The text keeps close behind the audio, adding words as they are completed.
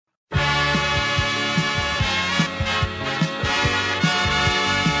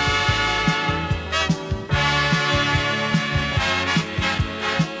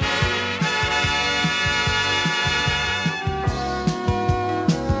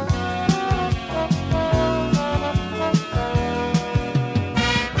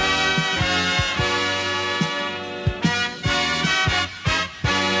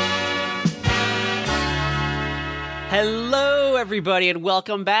everybody, and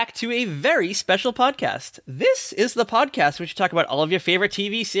welcome back to a very special podcast. This is the podcast which talk about all of your favorite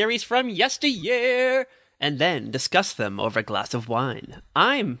TV series from yesteryear, and then discuss them over a glass of wine.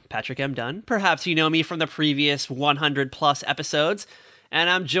 I'm Patrick M. Dunn. Perhaps you know me from the previous 100-plus episodes, and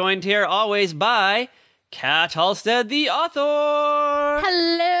I'm joined here always by Kat Halstead, the author!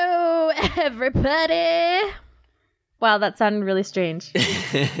 Hello, everybody! Wow, that sounded really strange.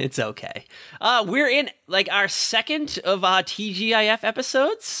 It's okay. We're in, our second of T.G.I.F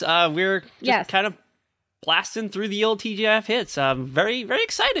episodes. We're just kind of blasting through the old T.G.I.F hits. Very, very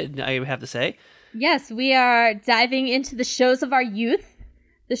excited, I have to say. Yes, we are diving into the shows of our youth,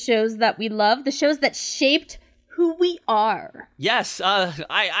 the shows that we love, the shows that shaped who we are. Yes,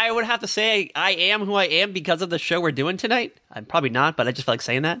 I would have to say I am who I am because of the show we're doing tonight. I'm probably not, but I just feel like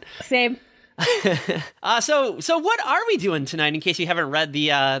saying that. Same. So what are we doing tonight, in case you haven't read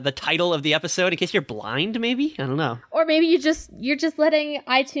the title of the episode, in case you're blind, maybe? I don't know. Or maybe you're just letting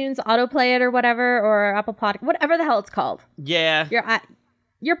iTunes autoplay it or whatever, or Apple Podcast, whatever the hell it's called. Yeah.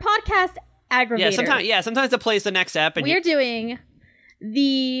 Your podcast aggregator. Sometimes it plays the next app. And we're doing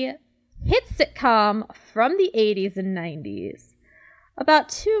the hit sitcom from the 80s and 90s about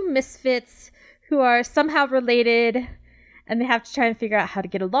two misfits who are somehow related, and they have to try and figure out how to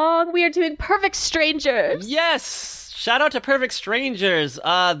get along. We are doing Perfect Strangers. Yes! Shout out to Perfect Strangers.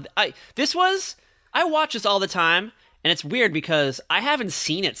 I watch this all the time, and it's weird because I haven't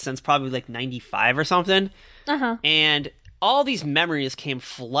seen it since probably 95 or something. Uh-huh. And all these memories came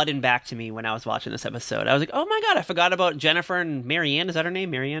flooding back to me when I was watching this episode. I was like, oh my god, I forgot about Jennifer and Marianne. Is that her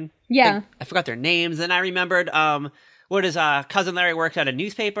name? Marianne? Yeah. I forgot their names. And I remembered, Cousin Larry worked at a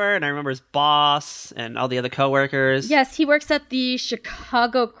newspaper, and I remember his boss and all the other coworkers. Yes, he works at the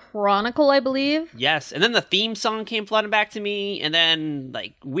Chicago Chronicle, I believe. Yes, and then the theme song came flooding back to me, and then,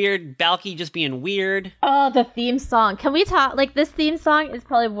 weird Balki just being weird. Oh, the theme song. Can we talk, this theme song is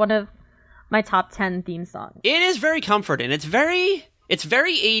probably one of my top 10 theme songs. It is very comforting. It's very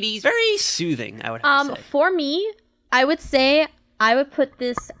 80s, very soothing, I would have to say. For me, I would say I would put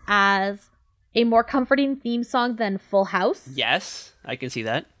this as a more comforting theme song than Full House. Yes, I can see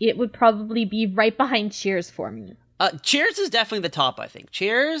that. It would probably be right behind Cheers for me. Cheers is definitely the top, I think.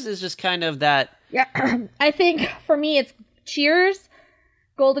 Cheers is just kind of that... Yeah, I think for me it's Cheers,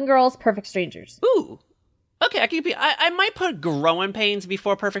 Golden Girls, Perfect Strangers. Ooh. Okay, I might put Growing Pains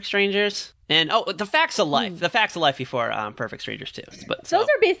before Perfect Strangers. And, The Facts of Life. The Facts of Life before Perfect Strangers, too. Those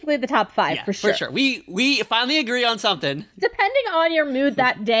are basically the top 5, yeah, for sure. For sure. We finally agree on something. Depending on your mood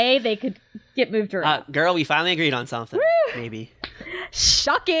that day, they could get moved around. Girl, we finally agreed on something. Woo! Maybe.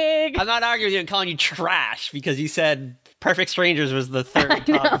 Shocking! I'm not arguing with you and calling you trash because you said Perfect Strangers was the third top.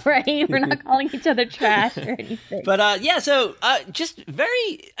 I know, right? We're not calling each other trash or anything. But, just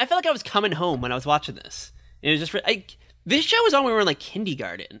very... I felt like I was coming home when I was watching this. It was just... This show was on when we were in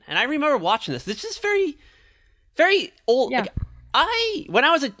kindergarten, and I remember watching this. This is very, very old. Yeah. When I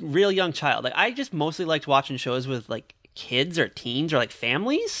was a real young child, I just mostly liked watching shows with kids or teens or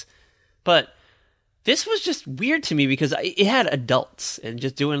families. But this was just weird to me because it had adults and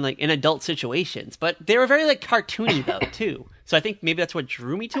just doing in adult situations, but they were very cartoony though too. So I think maybe that's what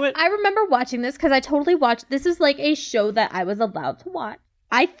drew me to it. I remember watching this because I totally watched. This is a show that I was allowed to watch.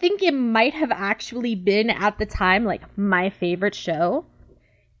 I think it might have actually been, at the time, my favorite show.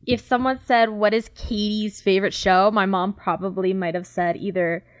 If someone said, what is Katie's favorite show? My mom probably might have said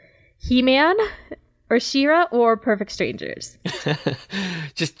either He-Man or She-Ra or Perfect Strangers.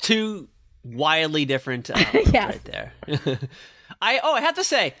 Just two wildly different yes. right there. I have to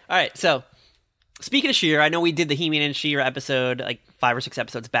say, all right, so speaking of She-Ra, I know we did the He-Man and She-Ra episode 5 or 6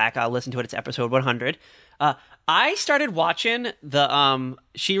 episodes back. I'll listen to it. It's episode 100. I started watching the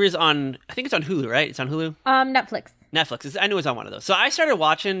She-Ra's on, I think it's on Hulu, right? It's on Hulu? Netflix. I knew it was on one of those. So I started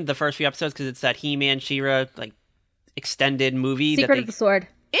watching the first few episodes because it's that He-Man, She-Ra, extended movie. Secret of the Sword.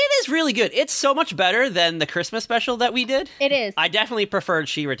 It is really good. It's so much better than the Christmas special that we did. It is. I definitely preferred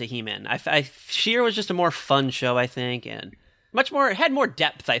She-Ra to He-Man. She-Ra was just a more fun show, I think, and had more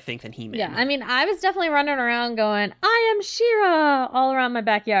depth, I think, than He-Man. Yeah, I mean, I was definitely running around going, I am She-Ra, all around my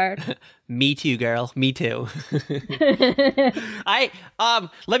backyard. Me too, girl. Me too. Let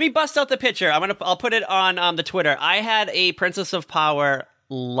me bust out the picture. I'll put it on the Twitter. I had a Princess of Power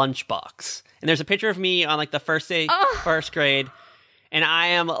lunchbox, and there's a picture of me on the first day, first grade, and I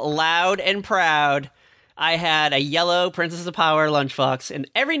am loud and proud. I had a yellow Princess of Power lunchbox, and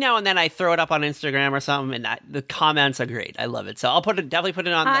every now and then I throw it up on Instagram or something, and the comments are great. I love it. So I'll definitely put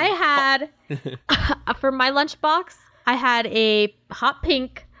it on. I had for my lunchbox, I had a hot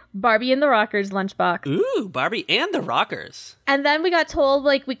pink Barbie and the Rockers lunchbox. Ooh, Barbie and the Rockers. And then we got told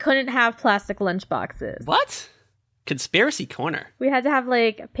we couldn't have plastic lunchboxes. What? Conspiracy corner. We had to have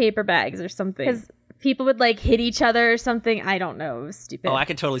like paper bags or something because people would like hit each other or something. I don't know. It was stupid. Oh, I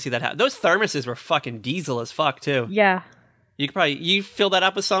could totally see that happen. Those thermoses were fucking diesel as fuck too. Yeah. You fill that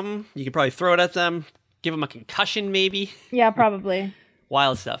up with something. You could probably throw it at them, give them a concussion maybe. Yeah, probably.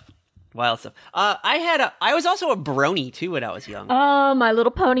 Wild stuff. I was also a brony too when I was young. Oh, My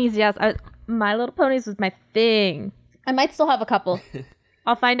Little Ponies. Yes, My Little Ponies was my thing. I might still have a couple.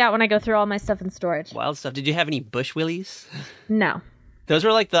 I'll find out when I go through all my stuff in storage. Wild stuff. Did you have any bush willies? No. Those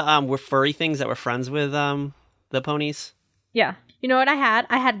were like the were furry things that were friends with the ponies. Yeah. You know what I had?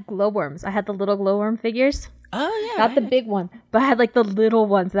 I had glowworms. I had the little glowworm figures. Oh yeah. Not the big one, but I had like the little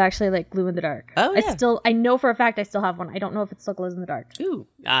ones that actually like glue in the dark. Oh yeah. I know for a fact I still have one. I don't know if it still glows in the dark. Ooh.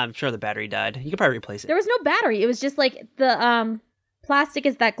 I'm sure the battery died. You could probably replace it. There was no battery. It was just like the plastic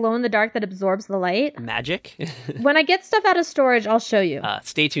is that glow in the dark that absorbs the light. Magic. When I get stuff out of storage, I'll show you.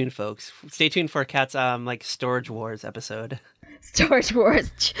 Stay tuned, folks. Stay tuned for Kat's like Storage Wars episode. Storage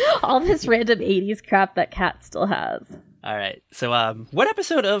Wars. All this random 80s crap that Kat still has. All right. So what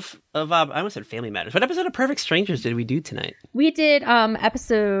episode of I almost said Family Matters. What episode of Perfect Strangers did we do tonight? We did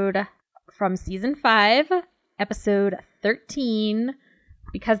episode from season 5, episode 13,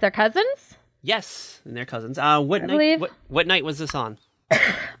 Because They're Cousins? Yes, and they're cousins. What night was this on?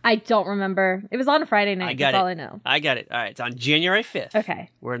 I don't remember. It was on a Friday night. That's all I know. I got it. All right. It's on January 5th.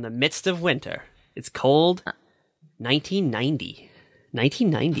 Okay. We're in the midst of winter. It's cold. 1990.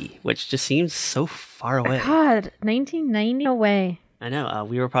 1990, which just seems so far away. God, 1990 away. I know.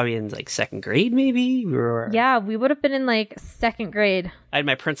 We were probably in like second grade, maybe. Yeah, we would have been in like second grade. I had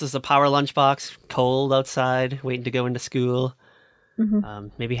my Princess of Power lunchbox, cold outside, waiting to go into school. Mm-hmm.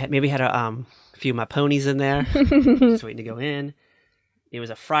 Maybe had a few of my ponies in there, just waiting to go in. It was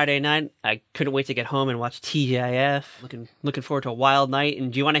a Friday night. I couldn't wait to get home and watch T.G.I.F. Looking forward to a wild night.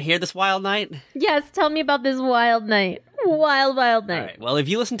 And do you want to hear this wild night? Yes, tell me about this wild night. Wild night. All right. Well, if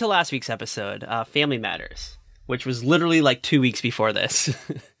you listened to last week's episode, Family Matters, which was literally like 2 weeks before this,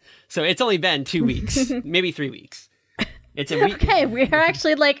 so it's only been 2 weeks, maybe 3 weeks. It's a week. Okay, we're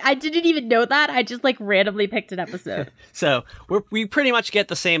actually like, I didn't even know that. I just like randomly picked an episode. So we pretty much get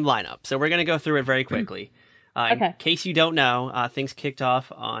the same lineup. So we're going to go through it very quickly. Okay. In case you don't know, things kicked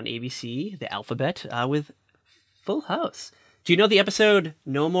off on ABC, the alphabet, with Full House. Do you know the episode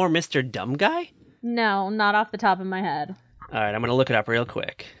No More Mr. Dumb Guy? No, not off the top of my head. All right, I'm going to look it up real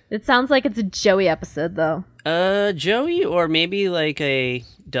quick. It sounds like it's a Joey episode, though. Joey, or maybe like a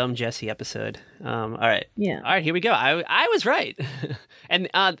Dumb Jesse episode. All right. Yeah. All right, here we go. I was right. And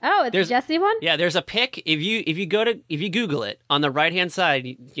it's a Jesse one? Yeah, there's a pic. If you Google it, on the right-hand side,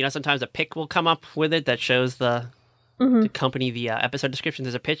 you know, sometimes a pic will come up with it that shows to accompany the episode description.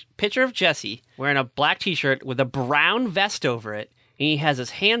 There's a picture of Jesse wearing a black t-shirt with a brown vest over it. And he has his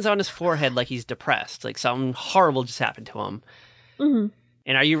hands on his forehead like he's depressed, like something horrible just happened to him. Mm-hmm.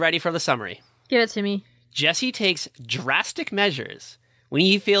 And are you ready for the summary? Give it to me. Jesse takes drastic measures when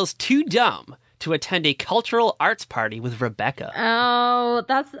he feels too dumb to attend a cultural arts party with Rebecca. I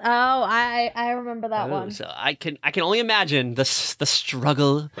remember that one. So I can only imagine the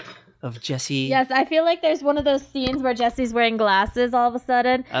struggle of Jesse. Yes, I feel like there's one of those scenes where Jesse's wearing glasses all of a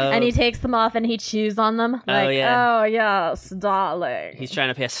sudden, and he takes them off and he chews on them. Like, oh yes, darling. He's trying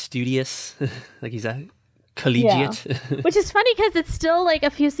to pass studious, like he's a collegiate. Yeah. Which is funny because it's still like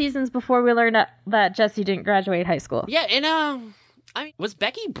a few seasons before we learned that Jesse didn't graduate high school. Yeah, and I mean, was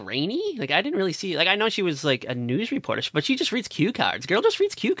Becky brainy? Like, I didn't really see. Like, I know she was like a news reporter, but she just reads cue cards. Girl just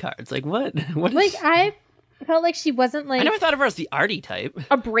reads cue cards. Like, what? Like, I felt like she wasn't like. I never thought of her as the arty type.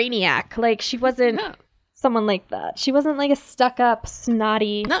 A brainiac. Like, she wasn't someone like that. She wasn't like a stuck-up,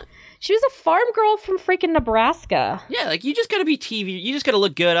 snotty. No. She was a farm girl from freaking Nebraska. Yeah, like you just gotta be TV. You just gotta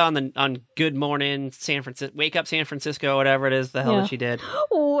look good on Good Morning San Francisco, Wake Up San Francisco, whatever it is the hell that she did.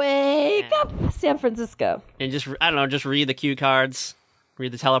 Wake up San Francisco. And just just read the cue cards,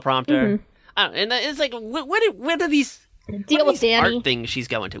 read the teleprompter. Mm-hmm. And it's like, what are these? Deal with Danny. Art things she's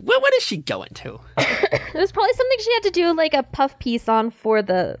going to. What is she going to? It was probably something she had to do, like a puff piece on for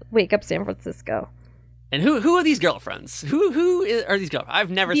the Wake Up San Francisco. And who are these girlfriends? Who are these girlfriends? I've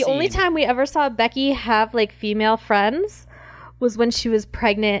never seen. The only time we ever saw Becky have like female friends was when she was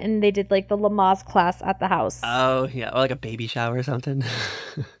pregnant and they did like the Lamaze class at the house. Oh yeah, or like a baby shower or something.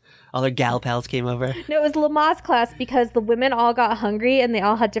 All their gal pals came over. No, it was Lamaze class because the women all got hungry and they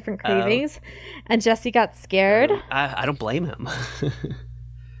all had different cravings, and Jesse got scared. I don't blame him.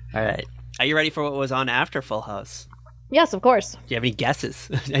 All right, are you ready for what was on after Full House? Yes, of course. Do you have any guesses?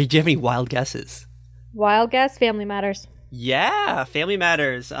 Do you have any wild guesses? Wild guess, Family Matters. Yeah, Family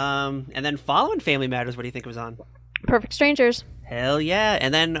Matters. And then following Family Matters, what do you think was on? Perfect Strangers. Hell yeah.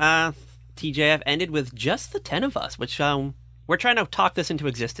 And then TJF ended with just the 10 of us, which we're trying to talk this into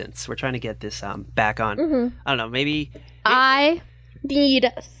existence. We're trying to get this back on. Mm-hmm. I don't know, maybe I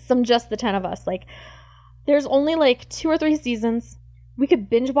need some just the 10 of us. Like, there's only like 2 or 3 seasons. We could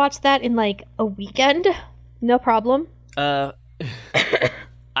binge watch that in like a weekend. No problem. I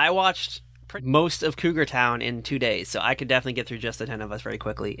watched most of Cougar Town in 2 days, so I could definitely get through just the 10 of us very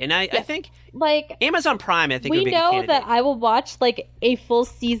quickly. And I think like Amazon Prime, I think we would be know that I will watch like a full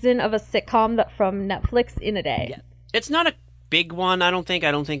season of a sitcom from Netflix in a day. Yeah. It's not a big one, I don't think.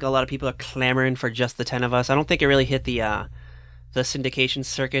 I don't think a lot of people are clamoring for just the 10 of us. I don't think it really hit the syndication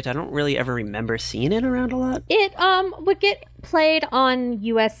circuit. I don't really ever remember seeing it around a lot. It would get played on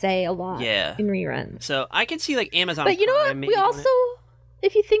USA a lot. Yeah. In reruns. So I could see like Amazon But you know Prime what? We also,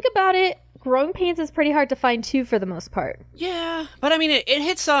 if you think about it, Growing Pains is pretty hard to find too for the most part. Yeah. But I mean it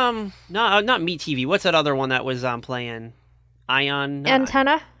hits not Meat TV. What's that other one that was playing? Ion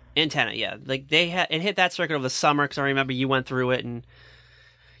Antenna? Antenna, yeah. Like it hit that circuit over the summer because I remember you went through it and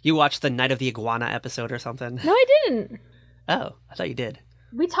you watched the Night of the Iguana episode or something. No, I didn't. Oh, I thought you did.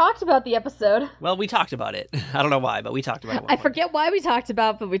 We talked about the episode. Well, we talked about it. I don't know why, but we talked about it. I forget why we talked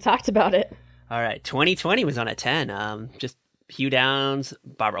about, but we talked about it. All right, 2020 was on at 10. Just Hugh Downs,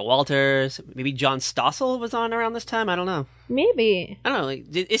 Barbara Walters, maybe John Stossel was on around this time. I don't know. Maybe. I don't know. Like,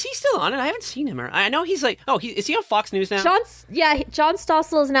 is he still on it? I haven't seen him. I know he's like. Oh, is he on Fox News now? John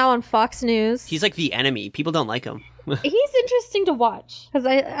Stossel is now on Fox News. He's like the enemy. People don't like him. He's interesting to watch because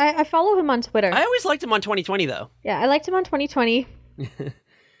I follow him on Twitter. I always liked him on 2020 though. Yeah, I liked him on 2020.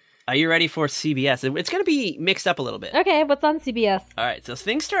 Are you ready for CBS? It's going to be mixed up a little bit. Okay, what's on CBS? All right, so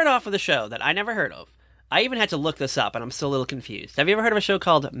things start off with a show that I never heard of. I even had to look this up, and I'm still a little confused. Have you ever heard of a show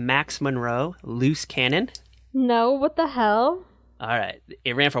called Max Monroe, Loose Cannon? No, what the hell? All right,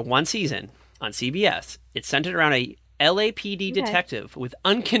 it ran for 1 season on CBS. It's centered around a LAPD detective with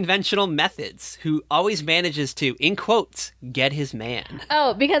unconventional methods who always manages to, in quotes, get his man.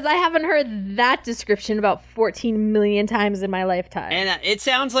 Oh, because I haven't heard that description about 14 million times in my lifetime. And it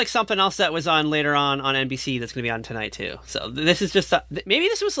sounds like something else that was on later on NBC that's going to be on tonight, too. So this is just, maybe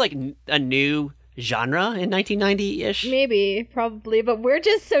this was like a new genre in 1990-ish? Maybe, probably, but we're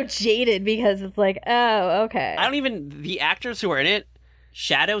just so jaded because it's like, oh, okay. The actors who are in it,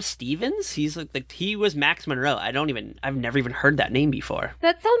 Shadow Stevens, he was Max Monroe. I've never even heard that name before.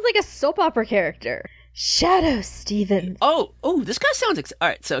 That sounds like a soap opera character. Shadow Stevens. Oh, this guy sounds all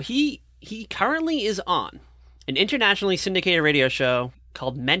right. So he currently is on an internationally syndicated radio show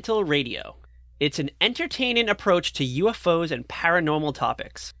called Mental Radio. It's an entertaining approach to UFOs and paranormal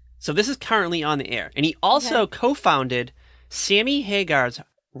topics. So this is currently on the air, and he also co-founded Sammy Hagar's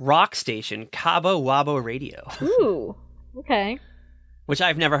rock station Cabo Wabo Radio. Ooh, okay. Which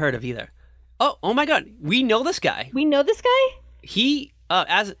I've never heard of either. Oh my God, we know this guy. We know this guy? He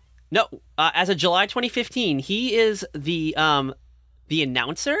as of July 2015, he is the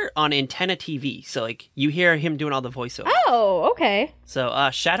announcer on Antenna TV. So like you hear him doing all the voiceover. Oh, okay. So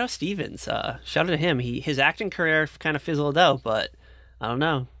Shadow Stevens, shout out to him. His acting career kind of fizzled out, but I don't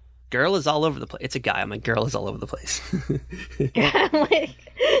know. Girl is all over the place. It's a guy. I'm like, girl is all over the place. I'm like,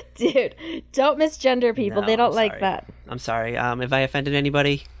 dude, don't misgender people. No, they don't like that. I'm sorry. If I offended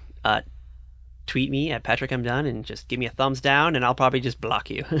anybody, tweet me at Patrick M. Dunn and just give me a thumbs down, and I'll probably just block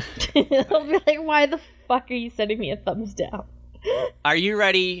you. I'll be like, why the fuck are you sending me a thumbs down? Are you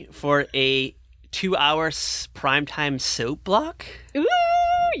ready for a 2-hour primetime soap block? Ooh,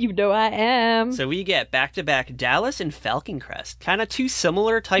 you know I am. So we get back-to-back Dallas and Falcon Crest. Kind of 2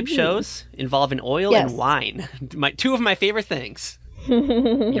 similar type shows involving oil and wine. 2 of my favorite things.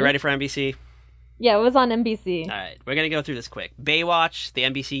 You ready for NBC? Yeah, it was on NBC. All right, we're going to go through this quick. Baywatch, the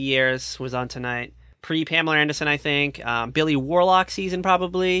NBC years, was on tonight. Pre-Pamela Anderson, I think. Billy Warlock season,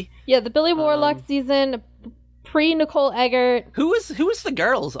 probably. Yeah, the Billy Warlock season. Pre-Nicole Eggert. Who was the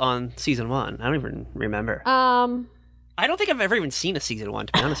girls on season 1? I don't even remember. I don't think I've ever even seen a season 1,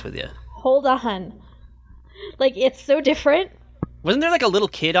 to be honest with you. Hold on. Like, it's so different. Wasn't there like a little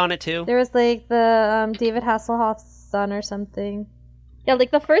kid on it too? There was like the David Hasselhoff's son or something. Yeah,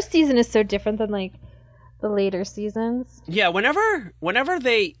 like the first season is so different than like the later seasons. Yeah, whenever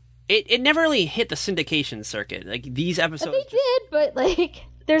it never really hit the syndication circuit. Like these episodes. But they did, but like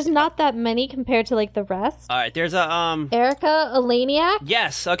there's not that many compared to like the rest. All right, there's a Erica Eleniak.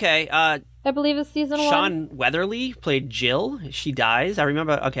 Yes, okay. I believe it's season 1. Sean Weatherly played Jill. She dies. I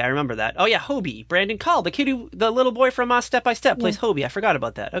remember that. Oh yeah, Hobie. Brandon Call, the little boy from Step by Step, plays Hobie. I forgot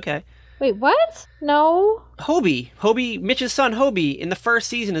about that. Okay. Wait, what? No. Hobie, Mitch's son Hobie in the first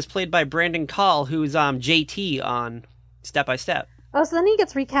season is played by Brandon Call, who's JT on Step by Step. Oh, so then he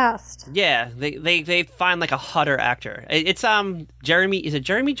gets recast. Yeah, they find like a hotter actor. It's Jeremy. Is it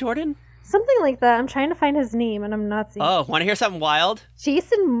Jeremy Jordan? Something like that. I'm trying to find his name, and I'm not seeing. Oh, want to hear something wild?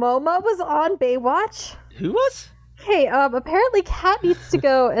 Jason Momoa was on Baywatch. Who was? Hey, apparently Kat needs to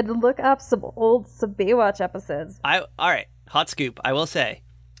go and look up some Baywatch episodes. All right, hot scoop. I will say,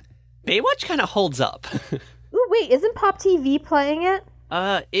 Baywatch kind of holds up. Ooh, wait, isn't Pop TV playing it?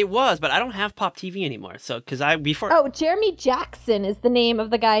 It was, but I don't have Pop TV anymore. So, before. Oh, Jeremy Jackson is the name of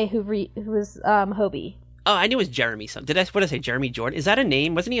the guy who was Hobie. Oh, I knew it was Jeremy. What did I say? Jeremy Jordan? Is that a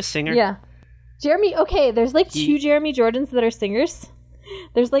name? Wasn't he a singer? Yeah, Jeremy. Okay, there's like two Jeremy Jordans that are singers.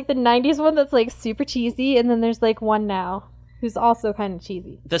 There's like the 90s one that's like super cheesy, and then there's like one now who's also kind of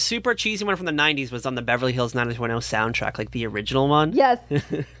cheesy. The super cheesy one from the 90s was on the Beverly Hills 90210 soundtrack, like the original one. Yes.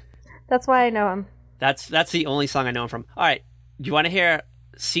 That's why I know him. That's the only song I know him from. All right. Do you want to hear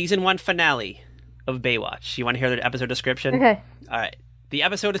season 1 finale of Baywatch? You want to hear the episode description? Okay. All right. The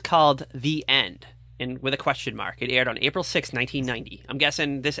episode is called The End, and with a question mark. It aired on April 6, 1990. I'm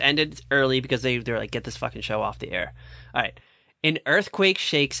guessing this ended early because they're like, get this fucking show off the air. All right. An earthquake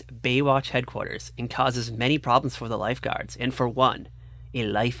shakes Baywatch headquarters and causes many problems for the lifeguards. And for one, a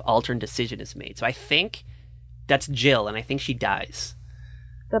life-altering decision is made. So I think that's Jill, and I think she dies.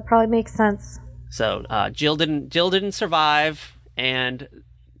 That probably makes sense. So Jill didn't survive, and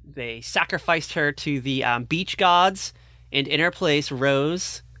they sacrificed her to the beach gods, and in her place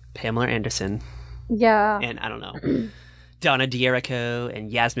rose Pamela Anderson. Yeah. And I don't know, Donna D'Errico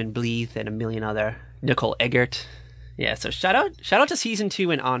and Yasmin Bleeth and a million other, Nicole Eggert. Yeah, so shout out to season 2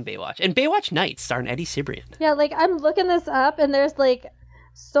 and on Baywatch. And Baywatch Nights starring Eddie Cibrian. Yeah, like I'm looking this up and there's like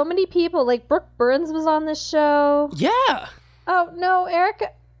so many people. Like Brooke Burns was on this show. Yeah. Oh no, Erica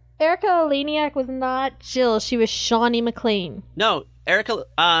Eleniak was not Jill. She was Shawnee McLean. No,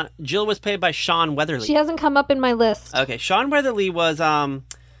 Jill was played by Sean Weatherly. She hasn't come up in my list. Okay, Sean Weatherly was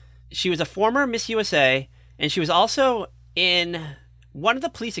she was a former Miss USA, and she was also in one of the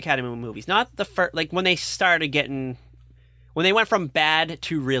Police Academy movies. Not the first, like when they went from bad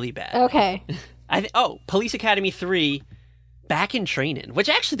to really bad. Okay. Police Academy 3, Back in Training, which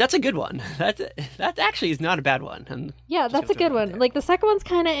actually, that's a good one. That actually is not a bad one. Yeah, that's a good one. Like the second one's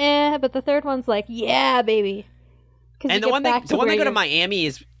kind of but the third one's like, yeah, baby. And the one they go to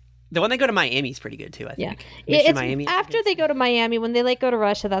Miami is pretty good too, I think. Yeah. It's Miami after they go to Miami, when they like go to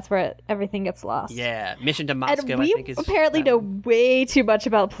Russia, that's where everything gets lost. Yeah, Mission to Moscow, and I think is apparently know way too much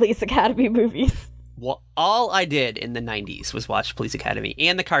about Police Academy movies. Well, all I did in the 90s was watch Police Academy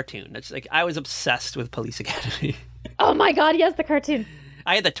and the cartoon. It's like I was obsessed with Police Academy. Oh my god, yes, the cartoon.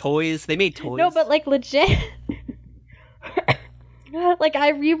 I had the toys. They made toys. No, but like legit. Like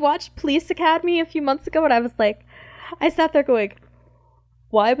I rewatched Police Academy a few months ago and I sat there going,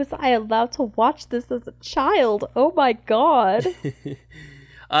 why was I allowed to watch this as a child? Oh my god.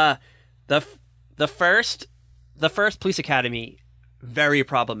 The first Police Academy, very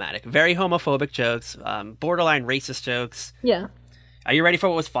problematic, very homophobic jokes, borderline racist jokes. Yeah. Are you ready for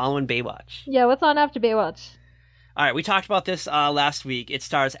what was following Baywatch? Yeah, what's on after Baywatch? All right, we talked about this last week. It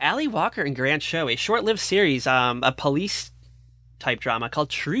stars Ali Walker and Grant Show, a short-lived series, a police-type drama called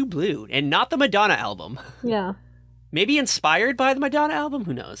True Blue, and not the Madonna album. Yeah. Maybe inspired by the Madonna album?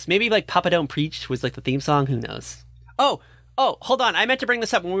 Who knows? Maybe like Papa Don't Preach was like the theme song? Who knows? Oh, hold on. I meant to bring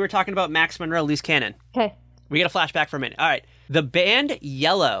this up when we were talking about Max Monroe, Loose Cannon. Okay. We get a flashback for a minute. All right. The band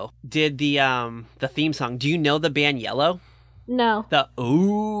Yellow did the theme song. Do you know the band Yellow? No. The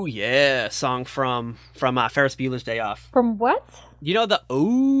 "Ooh Yeah" song from Ferris Bueller's Day Off. From what? You know the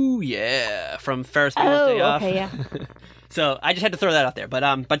 "Ooh Yeah" from Ferris Bueller's Day Off? Okay, yeah. So I just had to throw that out there.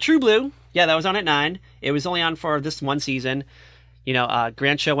 But True Blue, yeah, that was on at 9. It was only on for this one season. You know,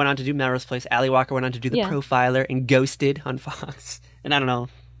 Grant Show went on to do Melrose Place. Ali Walker went on to do The Profiler and Ghosted on Fox. And I don't know,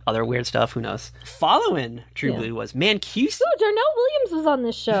 other weird stuff. Who knows? Following True Blue was Mancuso. Oh, Darnell Williams was on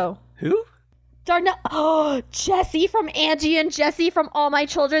this show. Who? Darnell. Oh, Jesse from Angie and Jesse from All My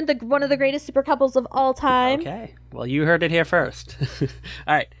Children, one of the greatest super couples of all time. Okay. Well, you heard it here first. All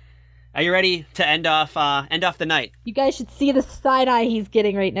right. Are you ready to end off the night? You guys should see the side eye he's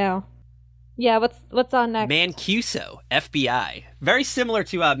getting right now. Yeah, what's on next? Mancuso, FBI. Very similar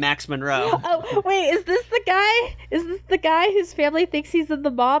to Max Monroe. Oh, wait, is this the guy? Is this the guy whose family thinks he's in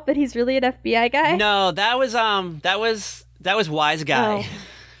the mob, but he's really an FBI guy? No, that was Wise Guy. Oh.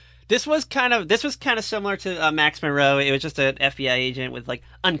 This was kind of similar to Max Monroe. It was just an FBI agent with like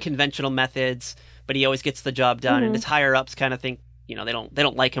unconventional methods, but he always gets the job done, and his higher ups kind of think, you know, they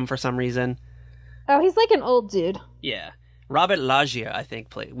don't like him for some reason. Oh, he's like an old dude. Yeah. Robert Loggia, I think,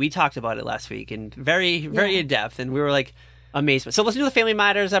 played. We talked about it last week, and very in depth, and we were like amazed. So let's do the Family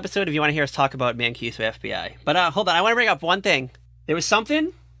Matters episode if you want to hear us talk about Mancuso FBI. But hold on, I want to bring up one thing. There was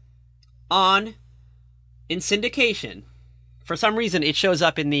something on in syndication For some reason, it shows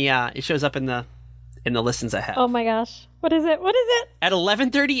up in the listens I have. Oh my gosh. What is it? What is it? At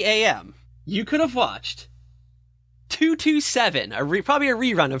 11:30 a.m., you could have watched 227, probably a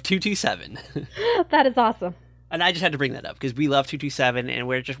rerun of 227. That is awesome. And I just had to bring that up because we love 227, and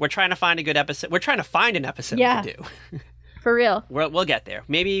we're trying to find a good episode. We're trying to find an episode to do. For real. We'll get there.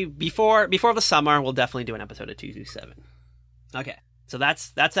 Maybe before the summer, we'll definitely do an episode of 227. Okay. So that's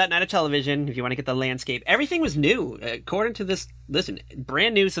that night of television. If you want to get the landscape, everything was new according to this. Listen,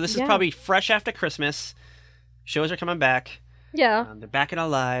 brand new. So this is probably fresh after Christmas. Shows are coming back. Yeah, they're back in our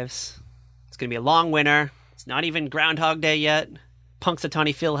lives. It's gonna be a long winter. It's not even Groundhog Day yet.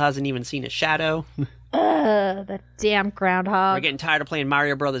 Punxsutawney Phil hasn't even seen a shadow. That damn groundhog. We're getting tired of playing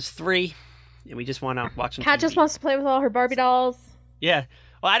Mario Brothers 3, and we just want to watch some Kat TV. just wants to play with all her Barbie dolls. Yeah.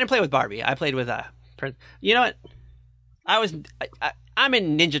 Well, I didn't play with Barbie. I played with you know what? I'm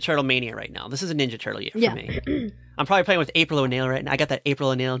in Ninja Turtle mania right now. This is a Ninja Turtle year for me. I'm probably playing with April O'Neil right now. I got that April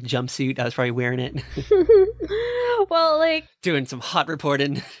O'Neil jumpsuit. I was probably wearing it. Well, like... doing some hot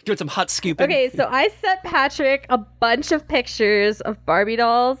reporting. Doing some hot scooping. Okay, so I sent Patrick a bunch of pictures of Barbie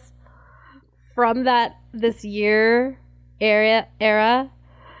dolls from this year era.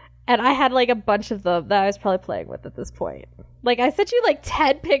 And I had like a bunch of them that I was probably playing with at this point. Like, I sent you like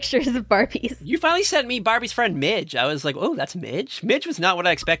 10 pictures of Barbies. You finally sent me Barbie's friend Midge. I was like, oh, that's Midge? Midge was not what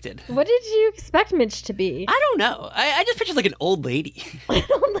I expected. What did you expect Midge to be? I don't know. I just pictured like an old lady. An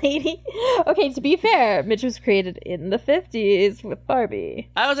old lady? Okay, to be fair, Midge was created in the 50s with Barbie.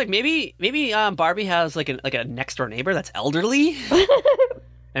 I was like, maybe Barbie has like a next door neighbor that's elderly?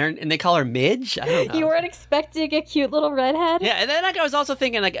 And they call her Midge? I don't know. You weren't expecting a cute little redhead? Yeah, and then I was also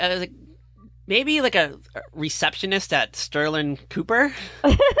thinking maybe like a receptionist at Sterling Cooper.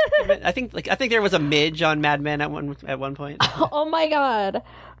 I think there was a Midge on Mad Men at one point. Oh my god.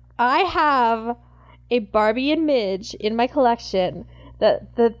 I have a Barbie and Midge in my collection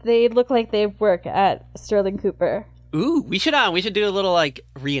that they look like they work at Sterling Cooper. Ooh, we should do a little like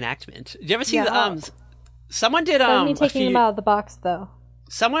reenactment. Did you ever see someone did me taking them out of the box though.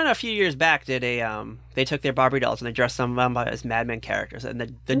 Someone a few years back did they took their Barbie dolls and they dressed some of them as Mad Men characters, and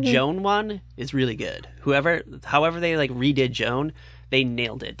the Joan one is really good. However they like redid Joan, they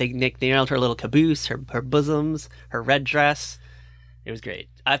nailed it. They nailed her little caboose, her bosoms, her red dress. It was great.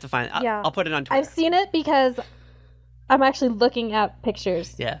 I have to find it. I'll put it on Twitter. I've seen it because I'm actually looking at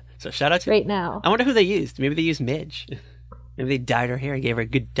pictures. Yeah. So shout out to right now. I wonder who they used. Maybe they used Midge. Maybe they dyed her hair and gave her a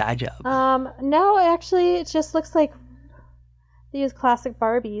good dye job. No, actually it just looks like they use classic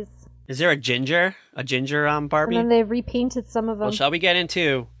Barbies. Is there a ginger Barbie? And then they repainted some of them. Well, shall we get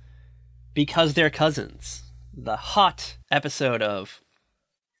into Because They're Cousins, the hot episode of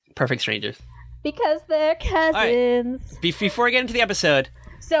Perfect Strangers? Because they're cousins. Right. Before we get into the episode...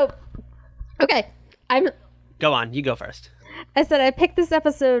 So, okay, Go on, you go first. I said I picked this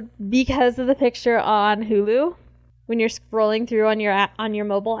episode because of the picture on Hulu when you're scrolling through on your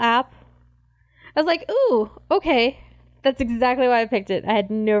mobile app. I was like, ooh, okay. That's exactly why I picked it. I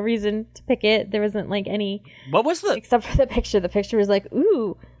had no reason to pick it. There wasn't like any... What was the... Except for the picture. The picture was like,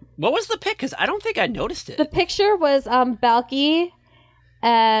 ooh. What was the pic? Because I don't think I noticed it. The picture was Balki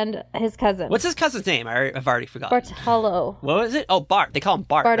and his cousin. What's his cousin's name? I've already forgotten. Bartolo. What was it? Oh, Bart. They call him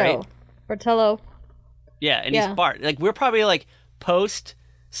Bart, Barto. right? Bartolo. Yeah, and he's Bart. Like, we're probably like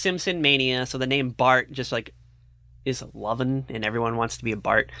post-Simpson mania, so the name Bart just like is loving and everyone wants to be a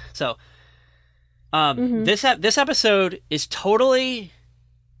Bart. So... This episode is totally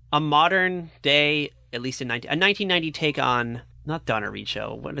a modern day, at least a 1990 take on, not Donna Reed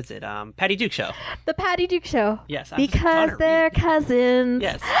show. What is it? Patty Duke show. The Patty Duke show. Yes. Because they're cousins.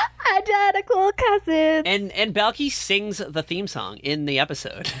 Yes. Identical cousins. And Balki sings the theme song in the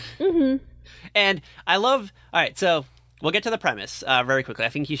episode. Mm-hmm. And I love. All right, so we'll get to the premise very quickly. I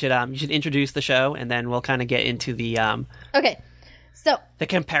think you should introduce the show, and then we'll kind of get into the Okay. So the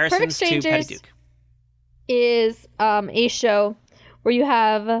comparisons to Patty Duke. Is a show where you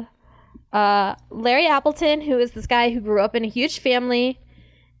have Larry Appleton, who is this guy who grew up in a huge family,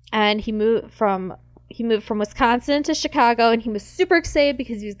 and he moved from Wisconsin to Chicago, and he was super excited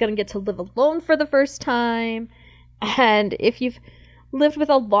because he was going to get to live alone for the first time. And if you've lived with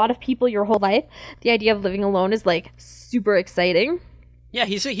a lot of people your whole life, the idea of living alone is like super exciting. Yeah,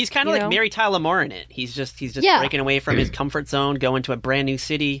 he's kind of like Mary Tyler Moore in it. He's just breaking away from his comfort zone, going to a brand new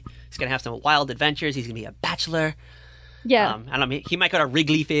city. He's gonna have some wild adventures. He's gonna be a bachelor. Yeah, I don't know. He might go to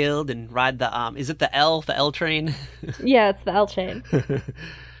Wrigley Field and ride the is it the L train? Yeah, it's the L train.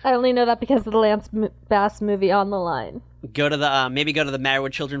 I only know that because of the Lance Bass movie On the Line. Go to the maybe go to the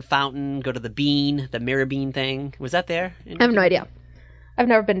Married Children Fountain. Go to the Mirror Bean thing. Was that there? I have no idea. I've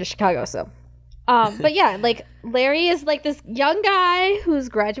never been to Chicago, so But yeah, like Larry is like this young guy who's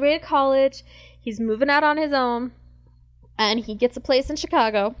graduated college. He's moving out on his own, and he gets a place in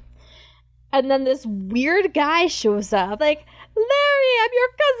Chicago. And then this weird guy shows up, like, Larry, I'm your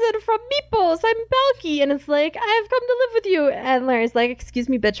cousin from Meepos. I'm Balki. And it's like, I've come to live with you. And Larry's like, excuse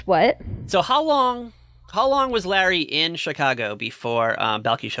me, bitch, what? So how long was Larry in Chicago before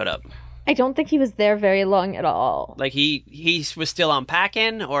Balki showed up? I don't think he was there very long at all. Like he was still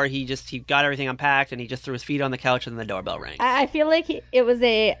unpacking, or he got everything unpacked and he just threw his feet on the couch and then the doorbell rang. I feel like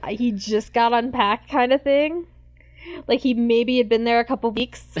he just got unpacked kind of thing. Like he maybe had been there a couple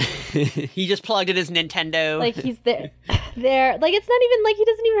weeks. He just plugged in his Nintendo. Like he's there. Like it's not even like he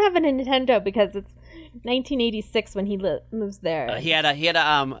doesn't even have a Nintendo because it's 1986 when he moves there. He had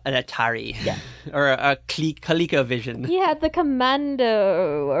an Atari, yeah, or a ColecoVision. He had the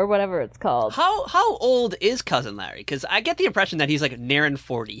Commando or whatever it's called. How old is Cousin Larry? Because I get the impression that he's like nearing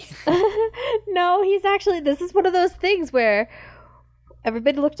 40. No, he's actually. This is one of those things where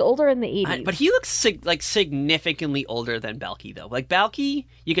everybody looked older in the 80s. But he looks significantly older than Balki, though. Like Balki,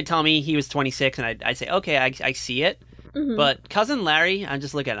 you could tell me he was 26, and I'd say, okay, I see it. Mm-hmm. But Cousin Larry, I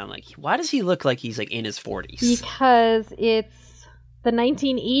just look at him like, why does he look like he's like in his 40s? Because it's the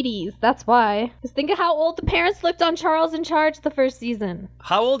 1980s. That's why. Just think of how old the parents looked on Charles in Charge the first season.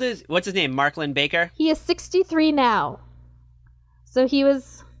 How old what's his name? Marklin Baker? He is 63 now. So he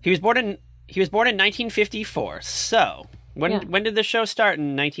was born in 1954. So when did the show start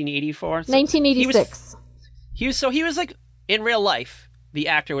in 1984? So 1986. He was like in real life, the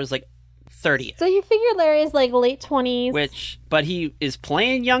actor was like 30. So you figure Larry is like late 20s. But he is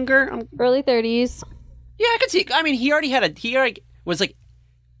playing younger. Early 30s. Yeah, I could see. I mean, he already was like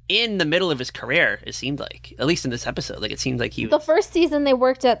in the middle of his career, it seemed like. At least in this episode. Like, it seemed like he was... The first season, they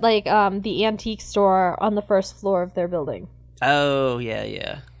worked at like the antique store on the first floor of their building. Oh,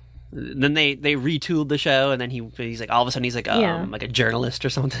 yeah. Then they retooled the show, and then he's like, all of a sudden he's like, like a journalist or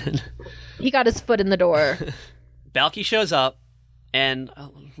something. He got his foot in the door. Balki shows up, and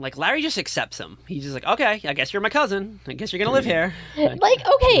like Larry just accepts him. He's just like, okay, I guess you're my cousin. I guess you're gonna live here. Like,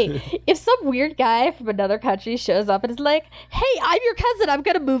 okay, if some weird guy from another country shows up and is like, hey, I'm your cousin, I'm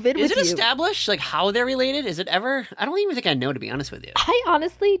gonna move in with you. Is it established like how they're related? Is it ever? I don't even think I know, to be honest with you. I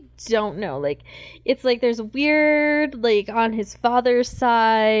honestly don't know. Like, it's like there's weird, like on his father's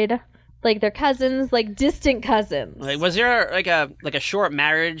side. Like they're cousins, like distant cousins. Like, was there like a short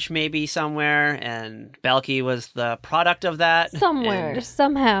marriage maybe somewhere, and Balki was the product of that?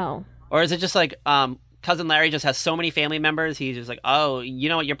 Somehow. Or is it just like Cousin Larry just has so many family members? He's just like, oh, you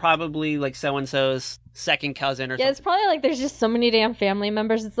know what? You're probably like so and so's second cousin or something. Yeah, it's probably like there's just so many damn family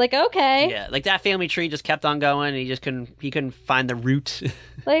members. It's like, okay. Yeah, like that family tree just kept on going, and he couldn't find the root.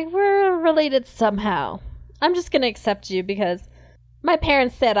 Like, we're related somehow. I'm just gonna accept you because my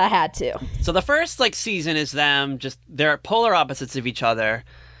parents said I had to. So the first like season is them they're polar opposites of each other.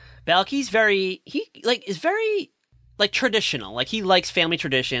 Balki's very traditional. Like he likes family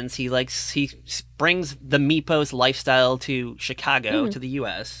traditions. He brings the Meepos lifestyle to Chicago, to the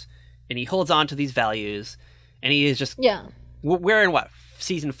US, and he holds on to these values. And he is just we're in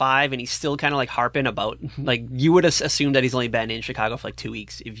season 5, and he's still kind of like harping about, like, you would assume that he's only been in Chicago for like 2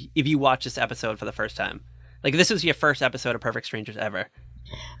 weeks if you watch this episode for the first time. Like, this was your first episode of Perfect Strangers ever.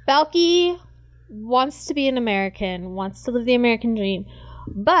 Balki wants to be an American, wants to live the American dream,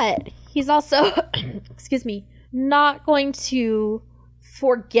 but he's also, not going to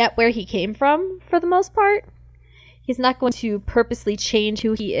forget where he came from for the most part. He's not going to purposely change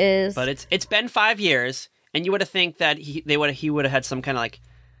who he is. But it's been 5 years, and you would have think that he would have had some kind of like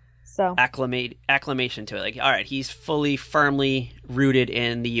acclamation to it. Like, all right, he's firmly rooted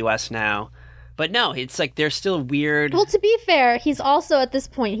in the U.S. now. But no, it's like they're still weird. Well, to be fair, he's also at this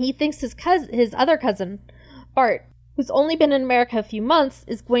point, he thinks his other cousin, Bart, who's only been in America a few months,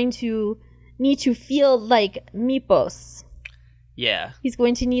 is going to need to feel like Meepos. Yeah. He's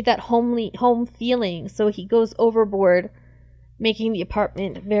going to need that home feeling, so he goes overboard, making the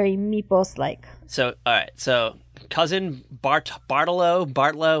apartment very Meepos-like. So, all right, so cousin Bartolo,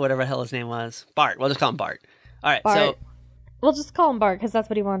 whatever the hell his name was. Bart, we'll just call him Bart. All right, Bart. So... We'll just call him Bart, because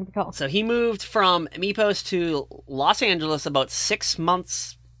that's what he wanted to be called. So he moved from Meepos to Los Angeles about 6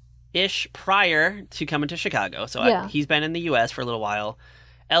 months-ish prior to coming to Chicago. So he's been in the U.S. for a little while.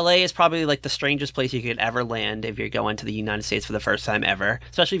 L.A. is probably like the strangest place you could ever land if you're going to the United States for the first time ever.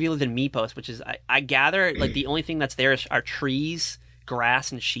 Especially if you live in Meepos, which is, I gather, like the only thing that's there are trees,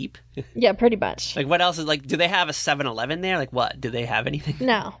 grass, and sheep. Yeah, pretty much. Like, what else is, like, do they have a 7-Eleven there? Like, what? Do they have anything?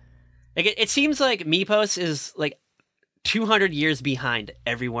 No. Like, it seems like Meepos is, like, 200 years behind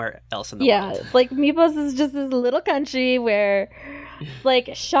everywhere else in the world. Yeah, like Meepos is just this little country where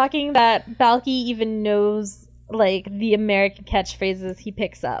Like, shocking that Balki even knows, like, the American catchphrases he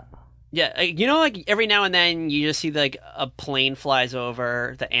picks up. Yeah, you know, like, every now and then you just see, like, a plane flies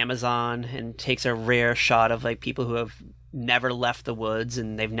over the Amazon and takes a rare shot of, like, people who have never left the woods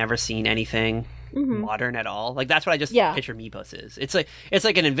and they've never seen anything modern at all. Like, that's what I just picture Mypos is. It's like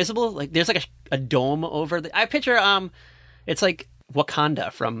an invisible, like, there's, like, a dome over I picture, it's like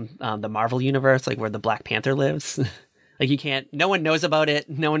Wakanda from the Marvel universe, like, where the Black Panther lives. Like, no one knows about it.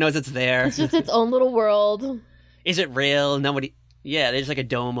 No one knows it's there. It's just its own little world. Is it real? Nobody... Yeah, there's like a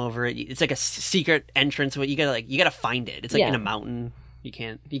dome over it. It's like a secret entrance. You gotta find it. It's like in a mountain. You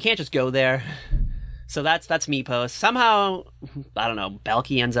can't just go there. So that's Mypos. Somehow, I don't know,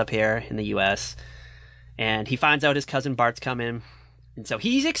 Balki ends up here in the U.S. and he finds out his cousin Bart's coming, and so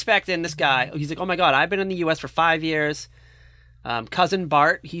he's expecting this guy. He's like, oh my god, I've been in the U.S. for 5 years. Cousin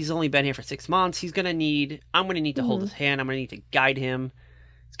Bart, he's only been here for 6 months. I'm gonna need to hold his hand. I'm gonna need to guide him.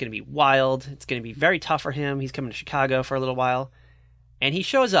 It's gonna be wild. It's gonna be very tough for him. He's coming to Chicago for a little while. And he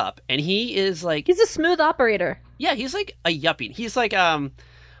shows up, and he is like... He's a smooth operator. Yeah, he's like a yuppie. He's like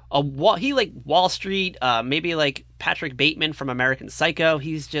Wall Street, maybe like Patrick Bateman from American Psycho.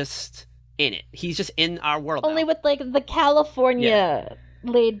 He's just in it. He's just in our world Only now. With like the California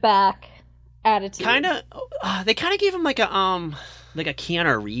laid-back attitude. They kind of gave him like a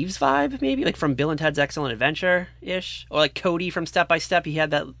Keanu Reeves vibe, maybe, like from Bill and Ted's Excellent Adventure-ish. Or like Cody from Step by Step. He had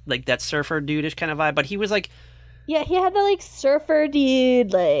that surfer dude-ish kind of vibe, but he was like... Yeah, he had the, like, surfer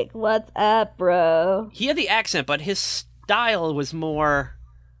dude, like, what's up, bro? He had the accent, but his style was more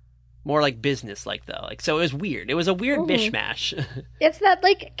like business-like, though. Like, so it was weird. It was a weird mishmash. It's that,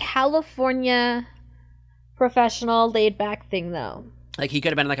 like, California professional laid-back thing, though. Like, he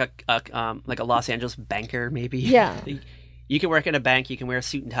could have been like a Los Angeles banker, maybe. Yeah. You can work in a bank, you can wear a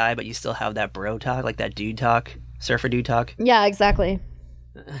suit and tie, but you still have that bro talk, like that dude talk, surfer dude talk. Yeah, exactly.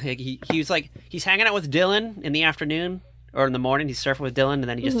 He's hanging out with Dylan in the afternoon or in the morning. He's surfing with Dylan, and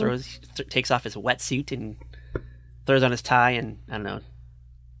then he just takes off his wetsuit and throws on his tie and, I don't know,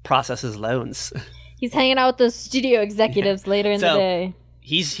 processes loans. He's hanging out with the studio executives later in the day.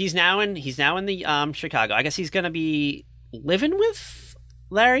 He's now in the Chicago. I guess he's gonna be living with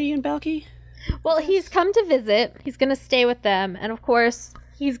Larry and Balki. Well, he's come to visit. He's gonna stay with them, and of course,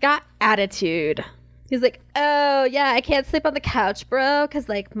 he's got attitude. He's like, oh, yeah, I can't sleep on the couch, bro, because,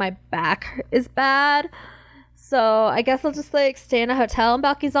 like, my back is bad. So I guess I'll just, like, stay in a hotel. And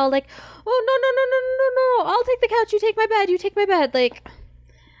Balki's all like, oh, no. I'll take the couch. You take my bed. Like,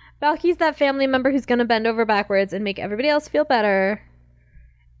 Balki's that family member who's going to bend over backwards and make everybody else feel better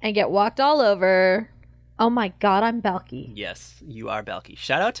and get walked all over. Oh, my God, I'm Balki. Yes, you are Balki.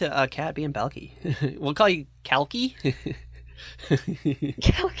 Shout out to Kat being Balki. We'll call you Kalki.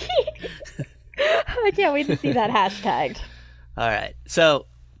 Kalki? I can't wait to see that hashtagged. All right. So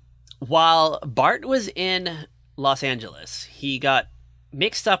while Bart was in Los Angeles, he got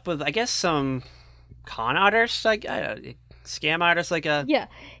mixed up with, I guess, some con artists, like scam artists, like a... Yeah,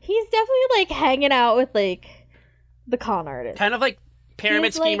 he's definitely, like, hanging out with, like, the con artists. Kind of like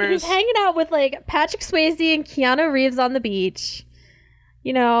pyramid schemers. He's hanging out with, like, Patrick Swayze and Keanu Reeves on the beach.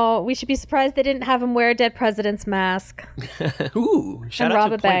 You know, we should be surprised they didn't have him wear a dead president's mask. Ooh, shout out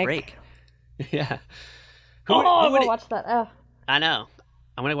to Point Break. Yeah. I'm gonna watch that. Oh. I know.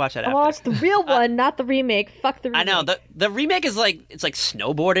 I'm gonna watch that after. I watched the real one, not the remake. Fuck the remake. I know. The remake is like, it's like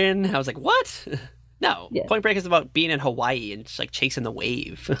snowboarding. I was like, what? No. Yeah. Point Break is about being in Hawaii and just like chasing the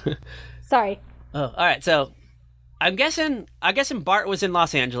wave. Sorry. Oh, all right. So I'm guessing Bart was in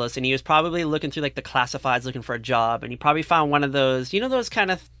Los Angeles and he was probably looking through like the classifieds looking for a job, and he probably found one of those,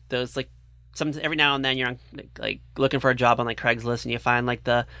 those like, every now and then you're on, like looking for a job on like Craigslist, and you find like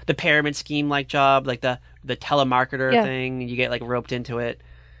the pyramid scheme like job, like the telemarketer thing, and you get like roped into it,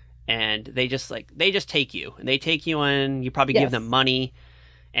 and they just take you, and they take you in. You probably give them money,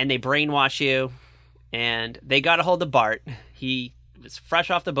 and they brainwash you, and they got a hold of Bart. He was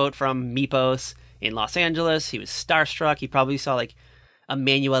fresh off the boat from Mypos in Los Angeles. He was starstruck. He probably saw like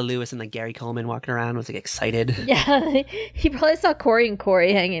Emmanuel Lewis and like Gary Coleman walking around, was like excited. Yeah, he probably saw Corey and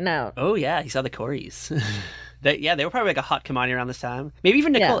Corey hanging out. Oh yeah, he saw the Coreys. They were probably like a hot commodity around this time. Maybe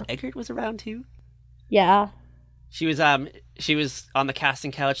even Nicole Eggert was around too. Yeah. She was on the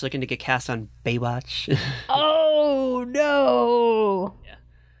casting couch looking to get cast on Baywatch. Oh no. Yeah.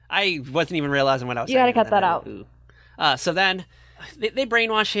 I wasn't even realizing what I was saying. You gotta cut that out. So then they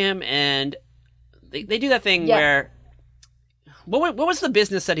brainwash him, and they do that thing where... What was the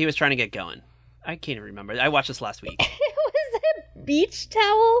business that he was trying to get going? I can't even remember. I watched this last week. It was a beach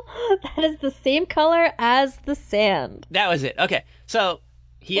towel that is the same color as the sand. That was it. Okay. So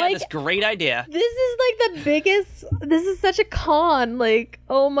He had this great idea. This is like the biggest. This is such a con. Like,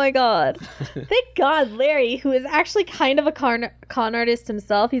 oh my god! Thank God, Larry, who is actually kind of a con artist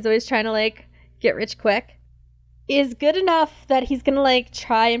himself. He's always trying to like get rich quick. Is good enough that he's gonna like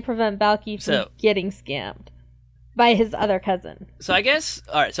try and prevent Balki from getting scammed by his other cousin. So I guess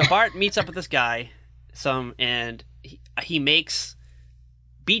all right. So Bart meets up with this guy, and he makes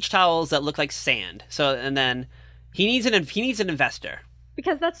beach towels that look like sand. So and then he needs an investor.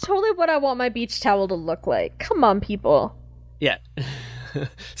 Because that's totally what I want my beach towel to look like. Come on, people. Yeah.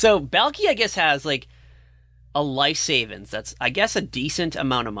 So Balki, I guess, has like a life savings that's, I guess, a decent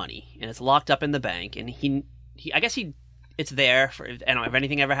amount of money, and it's locked up in the bank. And it's there for, I don't know, if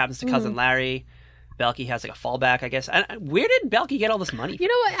anything ever happens to Cousin Larry, Balki has like a fallback, I guess. Where did Balki get all this money from? You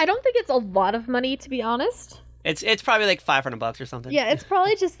know what? I don't think it's a lot of money, to be honest. It's probably like $500 or something. Yeah, it's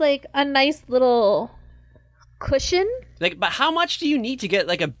probably just like a nice little cushion. Like, but how much do you need to get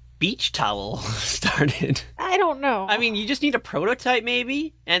like a beach towel started? I don't know. I mean, you just need a prototype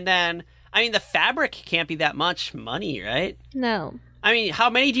maybe, and then I mean the fabric can't be that much money, right? No. I mean,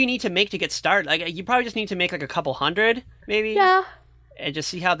 how many do you need to make to get started? Like, you probably just need to make like a couple hundred, maybe. Yeah. And just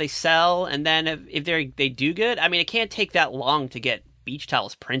see how they sell, and then if they do good, I mean, it can't take that long to get beach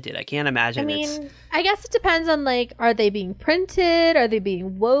towels printed. I can't imagine. I mean, I guess it depends on like, are they being printed? Are they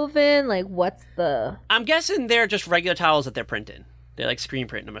being woven? Like, what's the? I'm guessing they're just regular towels that they're printing. They're like screen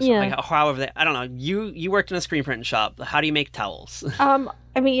printing them or something. Yeah. Like, however, I don't know. You worked in a screen printing shop. How do you make towels?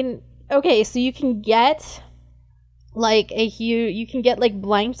 I mean, okay, so you can get like you can get like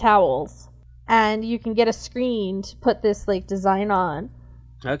blank towels, and you can get a screen to put this like design on.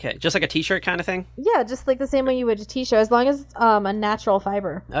 Okay, just like a t-shirt kind of thing? Yeah, just like the same way you would a t-shirt, as long as it's a natural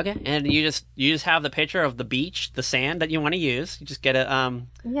fiber. Okay, and you just have the picture of the beach, the sand that you want to use. You just get the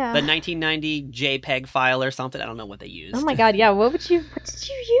 1990 JPEG file or something. I don't know what they used. Oh my god, yeah. What did you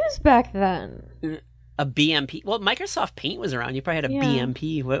use back then? A BMP. Well, Microsoft Paint was around. You probably had a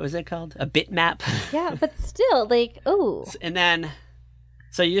BMP. What was it called? A bitmap? Yeah, but still, like, oh. And then,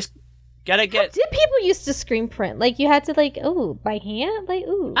 so you just gotta get. How did people used to screen print? Like, you had to like, by hand, like,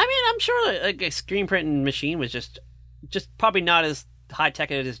 ooh. I mean, I'm sure like a screen printing machine was just probably not as high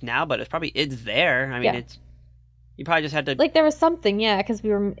tech as it is now, but it's there. I mean, you probably just had to like there was something, because we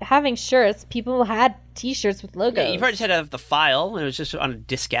were having shirts. People had T-shirts with logos. Yeah, you probably just had to have the file, and it was just on a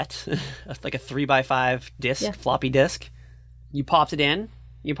diskette, like a 3x5 disc, floppy disk. You popped it in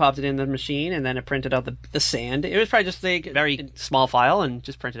the machine, and then it printed out the sand. It was probably just like a very small file and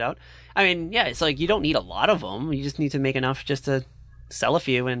just printed out. I mean, yeah, it's like you don't need a lot of them. You just need to make enough just to sell a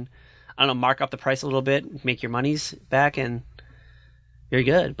few and, I don't know, mark up the price a little bit, make your monies back, and you're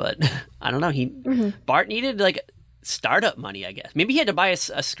good. But I don't know. Bart needed like startup money, I guess. Maybe he had to buy a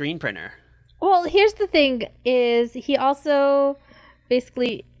screen printer. Well, here's the thing is he also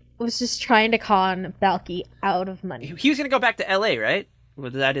basically was just trying to con Balki out of money. He was going to go back to LA, right?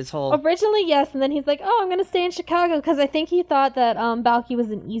 Was that his whole... Originally, yes, and then he's like, I'm going to stay in Chicago, because I think he thought that Balki was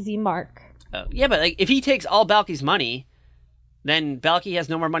an easy mark. Oh, yeah, but like if he takes all Balki's money, then Balki has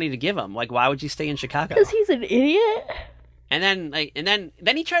no more money to give him. Like, why would you stay in Chicago? Because he's an idiot. And